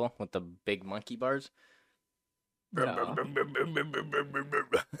 motorcycle with the big monkey bars? No.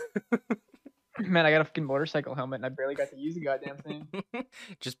 Man, I got a fucking motorcycle helmet and I barely got to use the goddamn thing.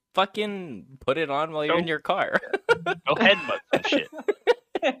 Just fucking put it on while you're in your car. Go headbutt that shit.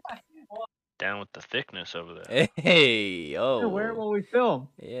 Down with the thickness over there. Hey, oh. Where will we film?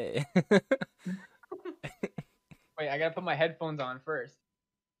 Yeah. Wait, I gotta put my headphones on first.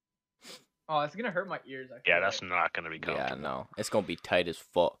 Oh, it's gonna hurt my ears. I feel Yeah, that's not gonna be Yeah, comfortable. no. It's gonna be tight as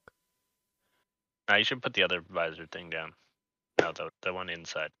fuck. Nah, you should put the other visor thing down. No, the one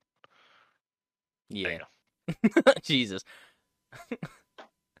inside. Yeah. There you Jesus.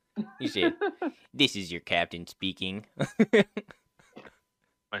 You said, this is your captain speaking.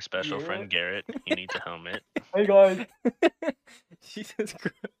 My special Yeah. friend Garrett, he needs a helmet. Hey guys, Jesus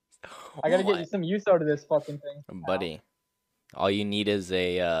Christ. I gotta get What? you some use out of this fucking thing. Buddy, all you need is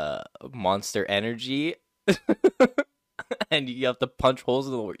a Monster Energy, and you have to punch holes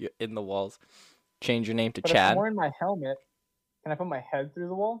in the walls. Change your name to But if I'm Chad. wearing my helmet, can I put my head through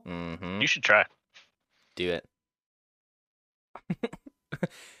the wall? Mm-hmm. You should try. Do it.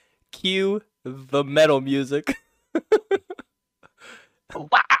 Cue the metal music.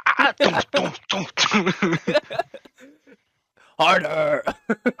 Harder.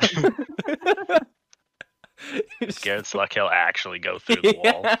 Garrett's luck he'll actually go through the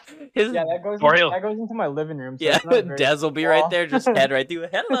wall. His, Yeah, that goes into my living room. So yeah, it's not very Dez will be right there, just head right through.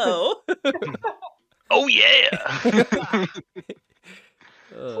 Hello. Oh yeah.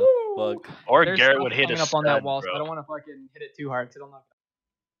 Oh, fuck. Or There's Garrett stuff would hit a coming up stud, on that wall, so bro. I don't want to fucking hit it too hard because it'll knock.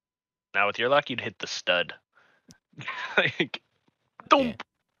 Now with your luck, you'd hit the stud. Like, thump.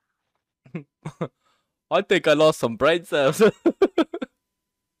 I think I lost some brain cells.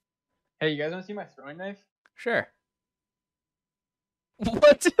 Hey, you guys want to see my throwing knife? Sure.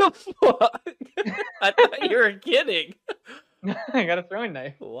 What the fuck? I thought you were kidding. I got a throwing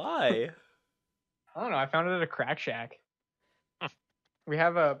knife. Why? I don't know. I found it at a crack shack. We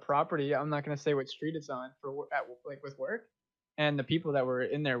have a property. I'm not gonna say what street it's on with work. And the people that were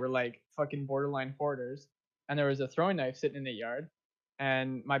in there were like fucking borderline hoarders. And there was a throwing knife sitting in the yard.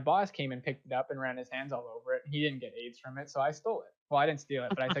 And my boss came and picked it up and ran his hands all over it. He didn't get AIDS from it, so I stole it. Well, I didn't steal it,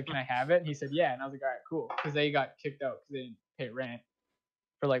 but I said, "Can I have it?" And he said, "Yeah." And I was like, "All right, cool," because they got kicked out because they didn't pay rent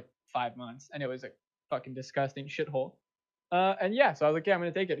for like 5 months, and it was a fucking disgusting shithole. And yeah, so I was like, "Yeah, I'm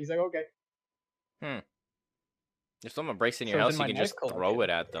gonna take it." He's like, "Okay." If someone breaks in your So it's house, in you my can just knife throw collection.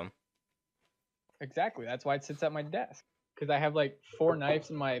 it at them. Exactly. That's why it sits at my desk. Because I have like 4 knives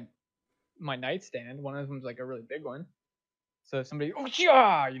in my nightstand. One of them's like a really big one. So if somebody, and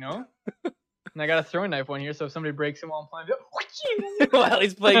I got a throwing knife one here. So if somebody breaks in while I'm playing, While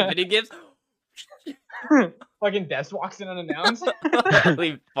he's playing video games. fucking Des walks in unannounced.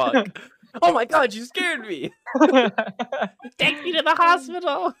 Holy fuck. Oh my god, you scared me. Take me to the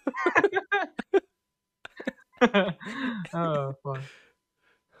hospital. Oh fuck.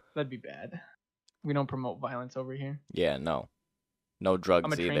 That'd be bad. We don't promote violence over here. Yeah, no. No drugs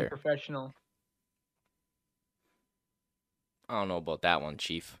I'm a trained either. professional. I don't know about that one,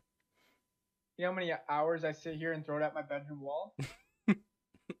 Chief. You know how many hours I sit here and throw it at my bedroom wall?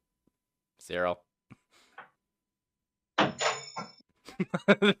 0.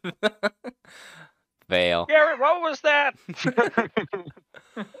 Fail. Garrett, what was that?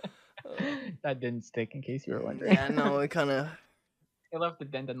 That didn't stick, in case you were wondering. Yeah, no, it kind of... It left a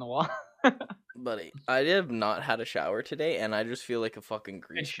dent in the wall. Buddy, I have not had a shower today, and I just feel like a fucking It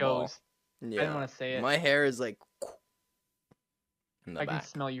grease ball. shows. Yeah. I didn't want to say it. My hair is like... in the I can back.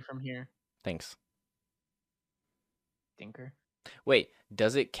 smell you from here, Thanks. stinker. Wait,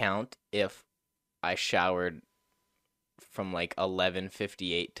 does it count if I showered from like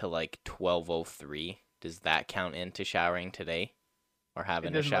 11:58 to like 12:03? Does that count into showering today? Or having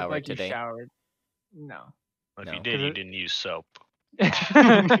It a doesn't look shower like today? you showered. No. If No. you did, you didn't use soap. Just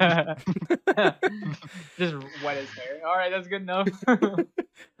wet his hair. All right, that's good enough.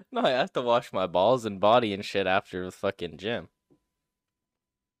 No, I have to wash my balls and body and shit after the fucking gym.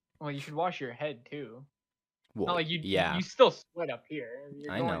 Well, you should wash your head too. Well, Not like yeah, you still sweat up here.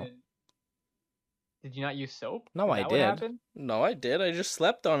 You're I going know. in. Did you not use soap? No, Is I that what did. happened? No, I did. I just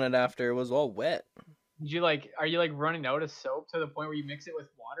slept on it after it was all wet. Did you are you running out of soap to the point where you mix it with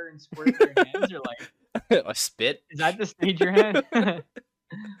water and squirt it in your hands, or I spit. is that the stage you're in?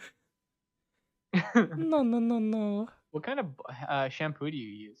 No. What kind of shampoo do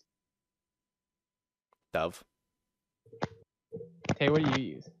you use? Dove. Hey, what do you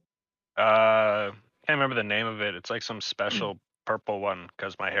use? Can't remember the name of it. It's like some special purple one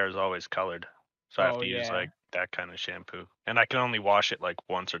because my hair is always colored, so I have to use like that kind of shampoo, and I can only wash it like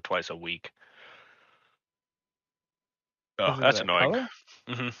once or twice a week. Oh, that's annoying.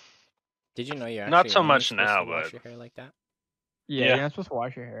 Mm-hmm. Did you know you're actually not so only much supposed now, to wash but your hair like that? Yeah, Yeah. you're not supposed to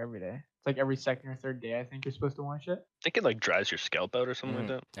wash your hair every day. It's like every second or third day. I think you're supposed to wash it. I think it like dries your scalp out or something like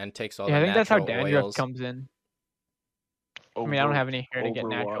that. And takes all Yeah, the I think that's how natural dandruff oils. comes in. I mean, I don't have any hair to get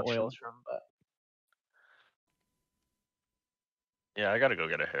natural overwashing. oils from, but Yeah, I gotta go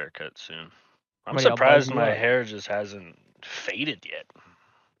get a haircut soon. I'm Buddy, I'll surprised buzz you my up. hair just hasn't faded yet.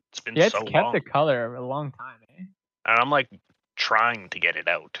 It's been yeah, so it's kept long, the color a long time, eh? and I'm like trying to get it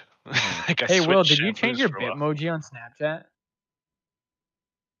out. Like I Hey, Will, switched did you change shampoos your for a while. Bitmoji on Snapchat?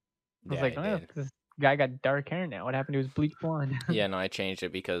 I was Yeah, like, I oh, did. this guy got dark hair now. What happened to his bleach blonde? Yeah, no, I changed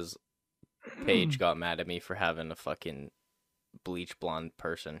it because Paige got mad at me for having a fucking bleach blonde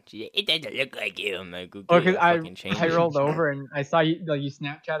person. It doesn't look like you. I'm like, okay, Well, because fucking change I it. rolled over and I saw you you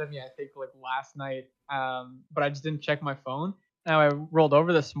Snapchatted me, I think last night. But I just didn't check my phone. Now I rolled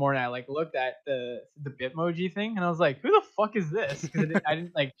over this morning. I looked at the Bitmoji thing and I was like, who the fuck is this? Because I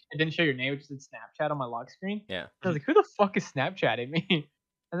didn't it didn't show your name, it just did Snapchat on my lock screen. Yeah. I was like, who the fuck is Snapchatting me?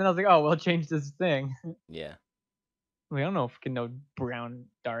 And then I was like, oh, well, change this thing. Yeah. I don't know if no brown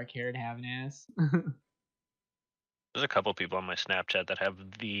dark haired have an ass. There's a couple people on my Snapchat that have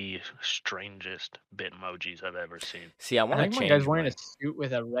the strangest Bitmojis I've ever seen. See, I I want to think one change guy's wearing mine. a suit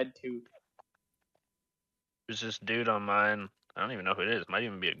with a red tooth. There's this dude on mine. I don't even know who it is. It might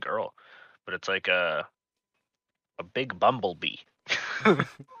even be a girl, but it's like a big bumblebee.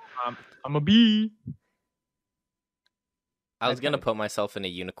 I'm a bee. I was gonna put myself in a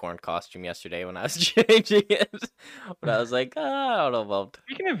unicorn costume yesterday when I was changing it, but I was like, I don't know about.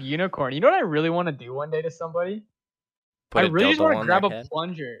 Speaking of unicorn, you know what I really want to do one day to somebody? Put I a really just dildo want to on grab their a head.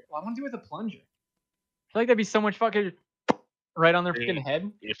 plunger. Well, I want to do it with a plunger. I feel like that'd be so much fucking right on their Dude, freaking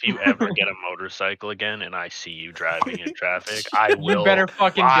head. If you ever get a motorcycle again and I see you driving in traffic, I will. You better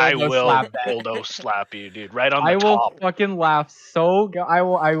fucking I dildo will slap that. dildo slap you, dude, right on the I will top. fucking laugh so. I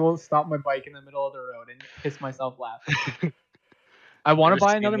will stop my bike in the middle of the road and piss myself laughing. I want to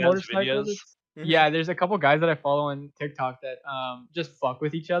buy another motorcycle. Yeah, there's a couple guys that I follow on TikTok that just fuck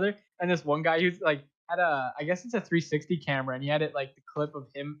with each other. And this one guy who's had I guess it's a 360 camera, and he had it the clip of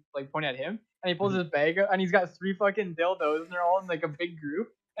him pointing at him, and he pulls his bag out, and he's got 3 fucking dildos, and they're all in a big group,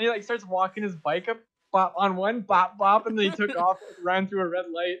 and he starts walking his bike up, bop on one, bop bop, and then he took off, ran through a red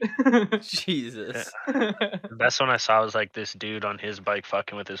light. Jesus. The best one I saw was this dude on his bike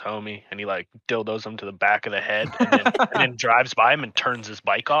fucking with his homie, and he dildos him to the back of the head, and then drives by him and turns his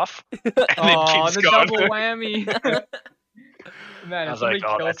bike off. And then keeps the going. double whammy. Man, I if was like,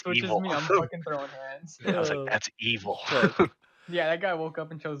 somebody kill that's switches evil. me, I'm fucking throwing hands. I was like, that's evil. Yeah, that guy woke up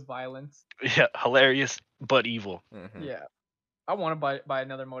and chose violence. Yeah, hilarious but evil. Mm-hmm. Yeah, I want to buy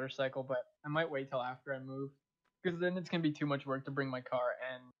another motorcycle, but I might wait till after I move, because then it's gonna be too much work to bring my car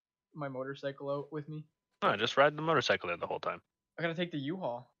and my motorcycle out with me. No, just ride the motorcycle there the whole time. I gotta take the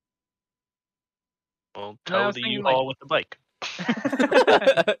U-Haul. Well, And I tow was the thinking, U-Haul with the bike.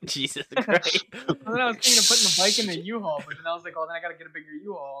 Jesus Christ. And then I was thinking of putting the bike in the U-Haul, but then I was like, well, then I gotta get a bigger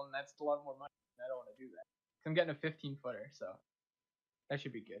U-Haul, and that's a lot more money. I don't want to do that. I'm getting a 15-footer, so that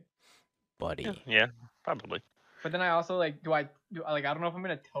should be good. Buddy. Yeah, probably. But then I also I don't know if I'm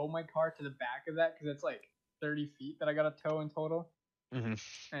gonna tow my car to the back of that, because it's 30 feet that I gotta tow in total, and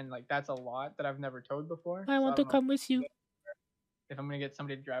that's a lot that I've never towed before. I want to come with you. If I'm gonna get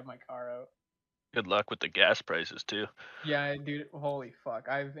somebody to drive my car out. Good luck with the gas prices too. Yeah, dude, holy fuck!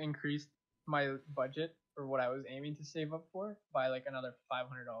 I've increased my budget for what I was aiming to save up for by another $500.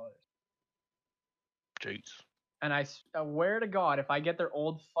 Jeez. And I swear to God, if I get their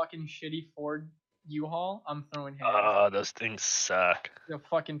old fucking shitty Ford U-Haul, I'm throwing hands. Oh, those things suck. The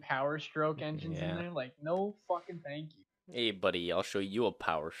fucking Power Stroke engines in there, no fucking thank you. Hey, buddy, I'll show you a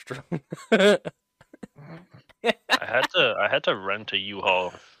power stroke. I had to rent a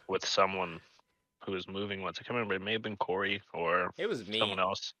U-Haul with someone who was moving once. I can't remember. It may have been Corey or It was me. someone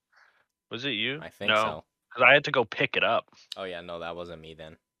else. Was it you? I think no, so. because I had to go pick it up. Oh yeah, no, that wasn't me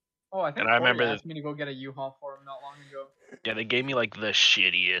then. Oh, I think And I Corey remember asked me to go get a U-Haul for him not long ago. Yeah, they gave me the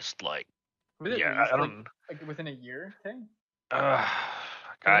shittiest Was it Yeah, recent, I don't. like within a year thing? Uh,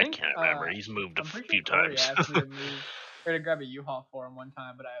 'Cause I can't remember. He's moved a I'm pretty sure few Corey times. asked me to move or to grab a U-Haul for him one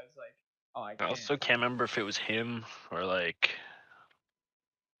time, but I was like, oh, I I can't. also can't remember if it was him or like.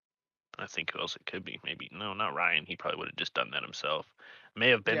 I think who else it could be. Maybe no, not Ryan. He probably would have just done that himself. May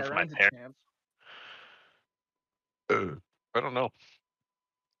have been Yeah, for Ryan's my a parents. champ. I don't know.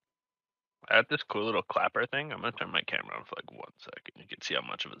 I had this cool little clapper thing. I'm gonna turn my camera on for like 1 second. You can see how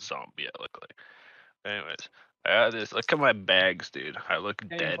much of a zombie I look like. Anyways, I got this. Look at my bags, dude. I look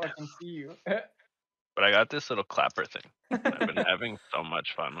Can't even dead. fucking see you. But I got this little clapper thing. I've been having so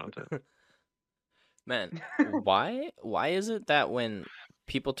much fun with it. Man, why is it that when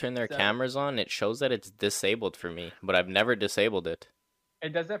people turn their So- cameras on, it shows that it's disabled for me, but I've never disabled it. It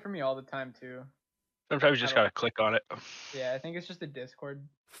does that for me all the time too. Sometimes you just gotta click on it. Yeah, I think it's just a Discord.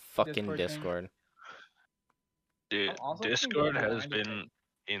 Fucking Discord thing. Discord. Dude, I'm also fucking Discord getting has blinded, been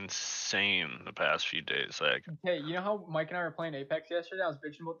insane the past few days. Like, Hey, you know how Mike and I were playing Apex yesterday? I was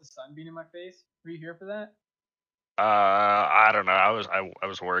bitching about the sun being in my face. Were you here for that? I don't know. I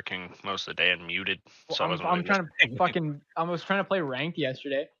was working most of the day and muted, Well, so I wasn't I'm really trying to listening. fucking. I was trying to play ranked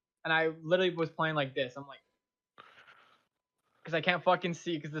yesterday, and I literally was playing like this. I'm like, because I can't fucking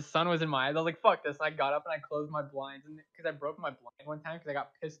see because the sun was in my eyes. I was like, fuck this. And I got up and I closed my blinds, and because I broke my blind one time because I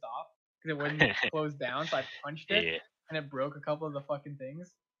got pissed off because it wouldn't close down, so I punched it, Yeah, and it broke a couple of the fucking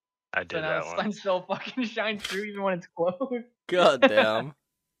things. I So did now that the one. sun still fucking shines through even when it's closed. God damn.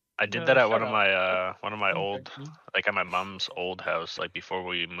 I did No, that at shut up. one of my Don't old, judge me. like at my mom's old house, like before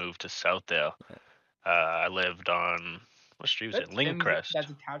we moved to Southdale. I lived on what street was That it? Tim's Lingcrest.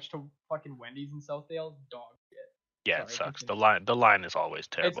 that's attached to fucking Wendy's in Southdale, dog shit. Yeah, Sorry, it sucks. continue. The line is always It's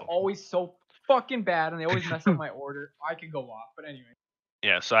terrible. always so fucking bad, and they always mess up my order. I could go off, but anyway.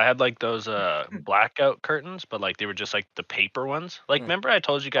 Yeah, so I had like those blackout curtains, but like they were just like the paper ones. Like, Mm. remember I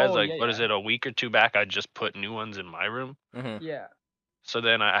told you guys Oh, like yeah, what is yeah. it, a week or two back? I just put new ones in my room. Mm-hmm. Yeah. So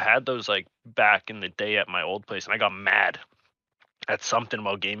then I had those like back in the day at my old place, and I got mad at something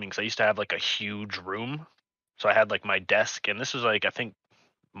about gaming because I used to have like a huge room. So I had like my desk, and this was like I think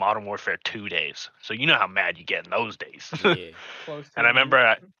Modern Warfare 2 days. So you know how mad you get in those days. Yeah. Close to And I a remember,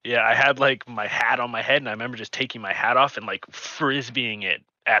 minute. I had like my hat on my head, and I remember just taking my hat off and like frisbeeing it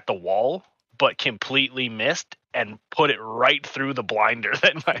at the wall, but completely missed and put it right through the blinder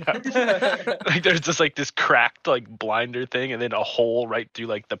that in my house. Like there's just like this cracked like blinder thing, and then a hole right through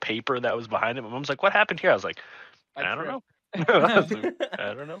like the paper that was behind it. My mom's like, "What happened here?" I was like, "I don't know.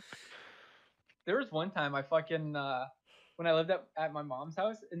 I don't know." There was one time I fucking when I lived at my mom's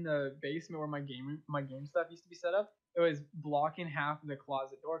house in the basement where my game stuff used to be set up. It was blocking half of the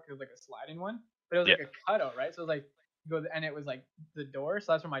closet door because it was like a sliding one, but it was Yeah. like a cutout, right? So it was like and it was like the door,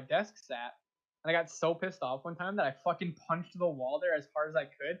 so that's where my desk sat. And I got so pissed off one time that I fucking punched the wall there as hard as I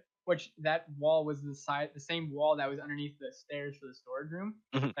could, which that wall was the same wall that was underneath the stairs for the storage room.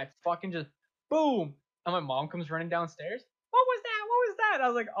 Mhm. And I fucking just boom, and my mom comes running downstairs. What was that? What was that? I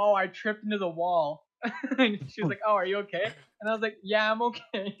was like, oh, I tripped into the wall. And she was like, oh, are you okay? And I was like, yeah, I'm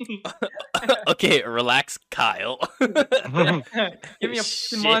okay. Okay, relax, Kyle. Give me a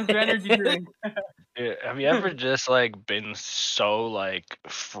fucking Monster Energy drink. Yeah, have you ever just like been so like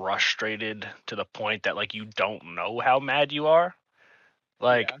frustrated to the point that like you don't know how mad you are?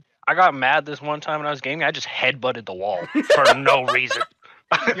 Like Yeah. I got mad this one time when I was gaming. I just headbutted the wall for no reason.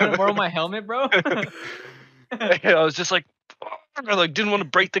 You want to borrow my helmet, bro? I was just like, I like didn't want to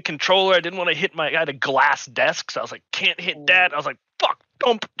break the controller. I didn't want to hit I had a glass desk, so I was like, can't hit that. I was like, fuck,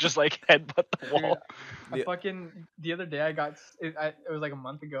 dump, just like headbutt the wall. I fucking the other day it was like a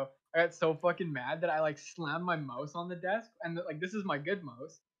month ago. I got so fucking mad that I like slammed my mouse on the desk, and like this is my good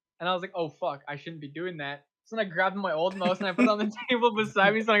mouse, and I was like, oh fuck, I shouldn't be doing that. So then I grabbed my old mouse and I put it on the table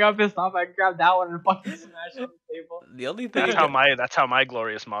beside me. So I got pissed off. I grabbed that one and fucking smashed it on the table. The only thing That's how my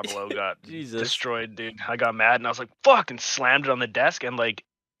glorious Model O got Jesus. destroyed, dude. I got mad and I was like, fuck, and slammed it on the desk, and like,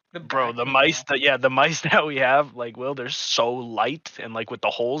 bro, the mice that we have, like, Will, they're so light and like with the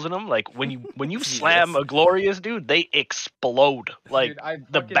holes in them, like when you slam a glorious, dude, they explode. Like Dude,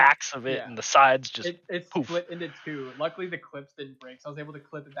 the backs of it and the sides just it poof. split into two. Luckily the clips didn't break, so I was able to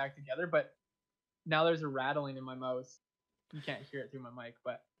clip it back together. But now there's a rattling in my mouse. You can't hear it through my mic,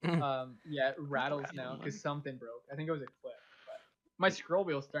 but yeah, it rattles now because something broke. I think it was a clip. But my scroll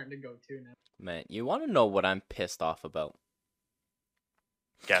wheel's starting to go too now. Man, you want to know what I'm pissed off about?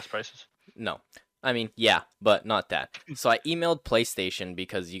 Gas prices. No. I mean, yeah, but not that. So I emailed PlayStation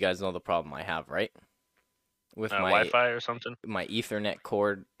because you guys know the problem I have, right? With my Wi-Fi or something. My Ethernet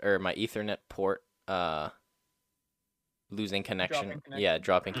cord or my Ethernet port losing connection. Dropping connection. Yeah,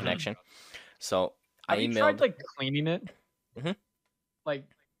 dropping connection. So I Have you emailed tried like cleaning it? Mhm. Like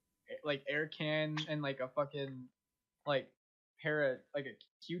air can and like a fucking like pair of like a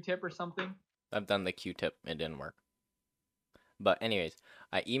Q-tip or something. I've done the Q-tip. It didn't work. But anyways,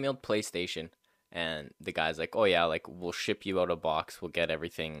 I emailed PlayStation, and the guy's like, "Oh yeah, like we'll ship you out a box. We'll get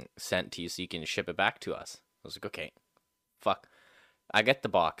everything sent to you so you can ship it back to us." I was like, "Okay, fuck." I get the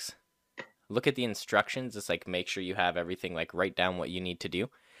box. Look at the instructions. It's like, make sure you have everything, like write down what you need to do.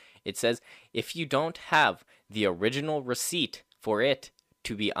 It says if you don't have the original receipt for it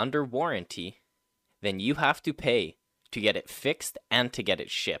to be under warranty, then you have to pay to get it fixed and to get it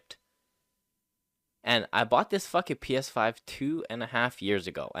shipped. And I bought this fucking PS5 2.5 years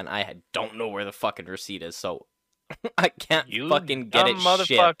ago, and I don't know where the fucking receipt is, so I can't fucking get it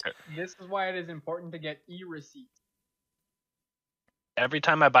shipped. This is why it is important to get e-receipts. Every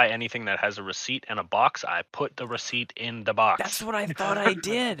time I buy anything that has a receipt and a box, I put the receipt in the box. That's what I thought I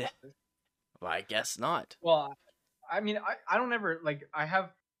did. Well, I guess not. Well, I mean, I don't ever, like, I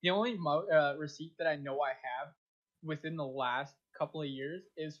have, the only receipt that I know I have within the last couple of years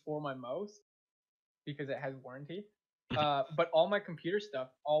is for my mouse, because it has warranty. But all my computer stuff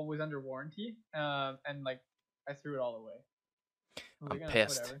all was under warranty, and, like, I threw it all away. I'm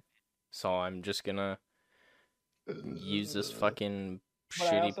pissed. Whatever. So I'm just gonna use this fucking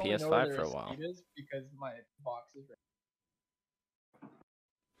shitty PS5 for a while. Because my box is ready.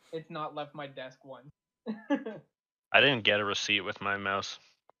 It's not left my desk once. I didn't get a receipt with my mouse,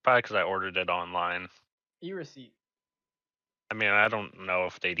 probably because I ordered it online. E-receipt. I mean, I don't know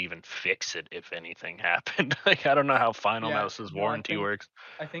if they'd even fix it if anything happened. Like, I don't know how Final Mouse's warranty works.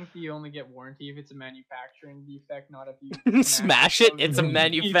 I think you only get warranty if it's a manufacturing defect, not if you smash it. It's a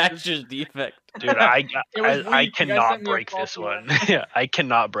manufacturer's defect. Dude, I cannot break this one. Yeah, I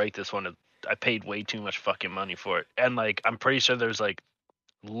cannot break this one. I paid way too much fucking money for it, and like I'm pretty sure there's like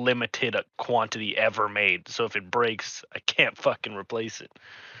limited quantity ever made. So if it breaks, I can't fucking replace it.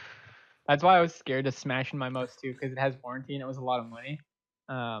 That's why I was scared of smashing my mouse too, because it has warranty and it was a lot of money.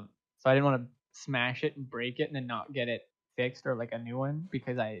 So I didn't want to smash it and break it and then not get it fixed or like a new one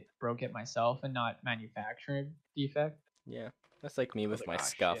because I broke it myself and not manufacturing defect. Yeah, that's like me with my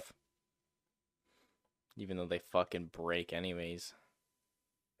scuff. Shit. Even though they fucking break anyways.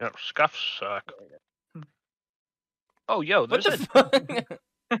 Yeah, scuffs suck. Oh, yo, there's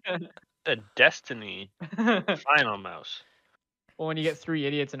a Destiny Final Mouse. Well, when you get three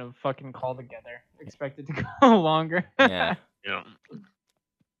idiots in a fucking call together, expect it to go longer. Yeah. Yeah.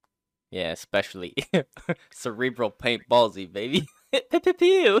 Yeah, especially cerebral paint ballsy, baby.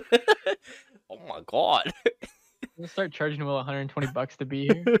 Pew. Oh my god. We'll start charging Will $120 to be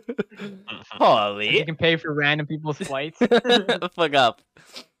here. Holy. You can pay for random people's flights. Fuck up.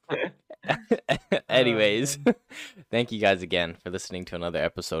 Anyways, thank you guys again for listening to another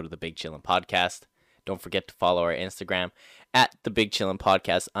episode of the Big Chillin' Podcast. Don't forget to follow our Instagram at the Big Chillin'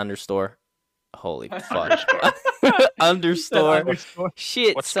 Podcast _ Holy fuck. Underscore.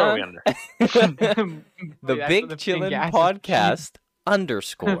 Shit, what son. Are we under? The Big Chillin' Podcast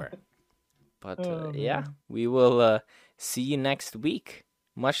 _ But yeah, we will see you next week.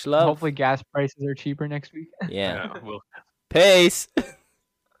 Much love. Hopefully gas prices are cheaper next week. Yeah. We'll... Peace.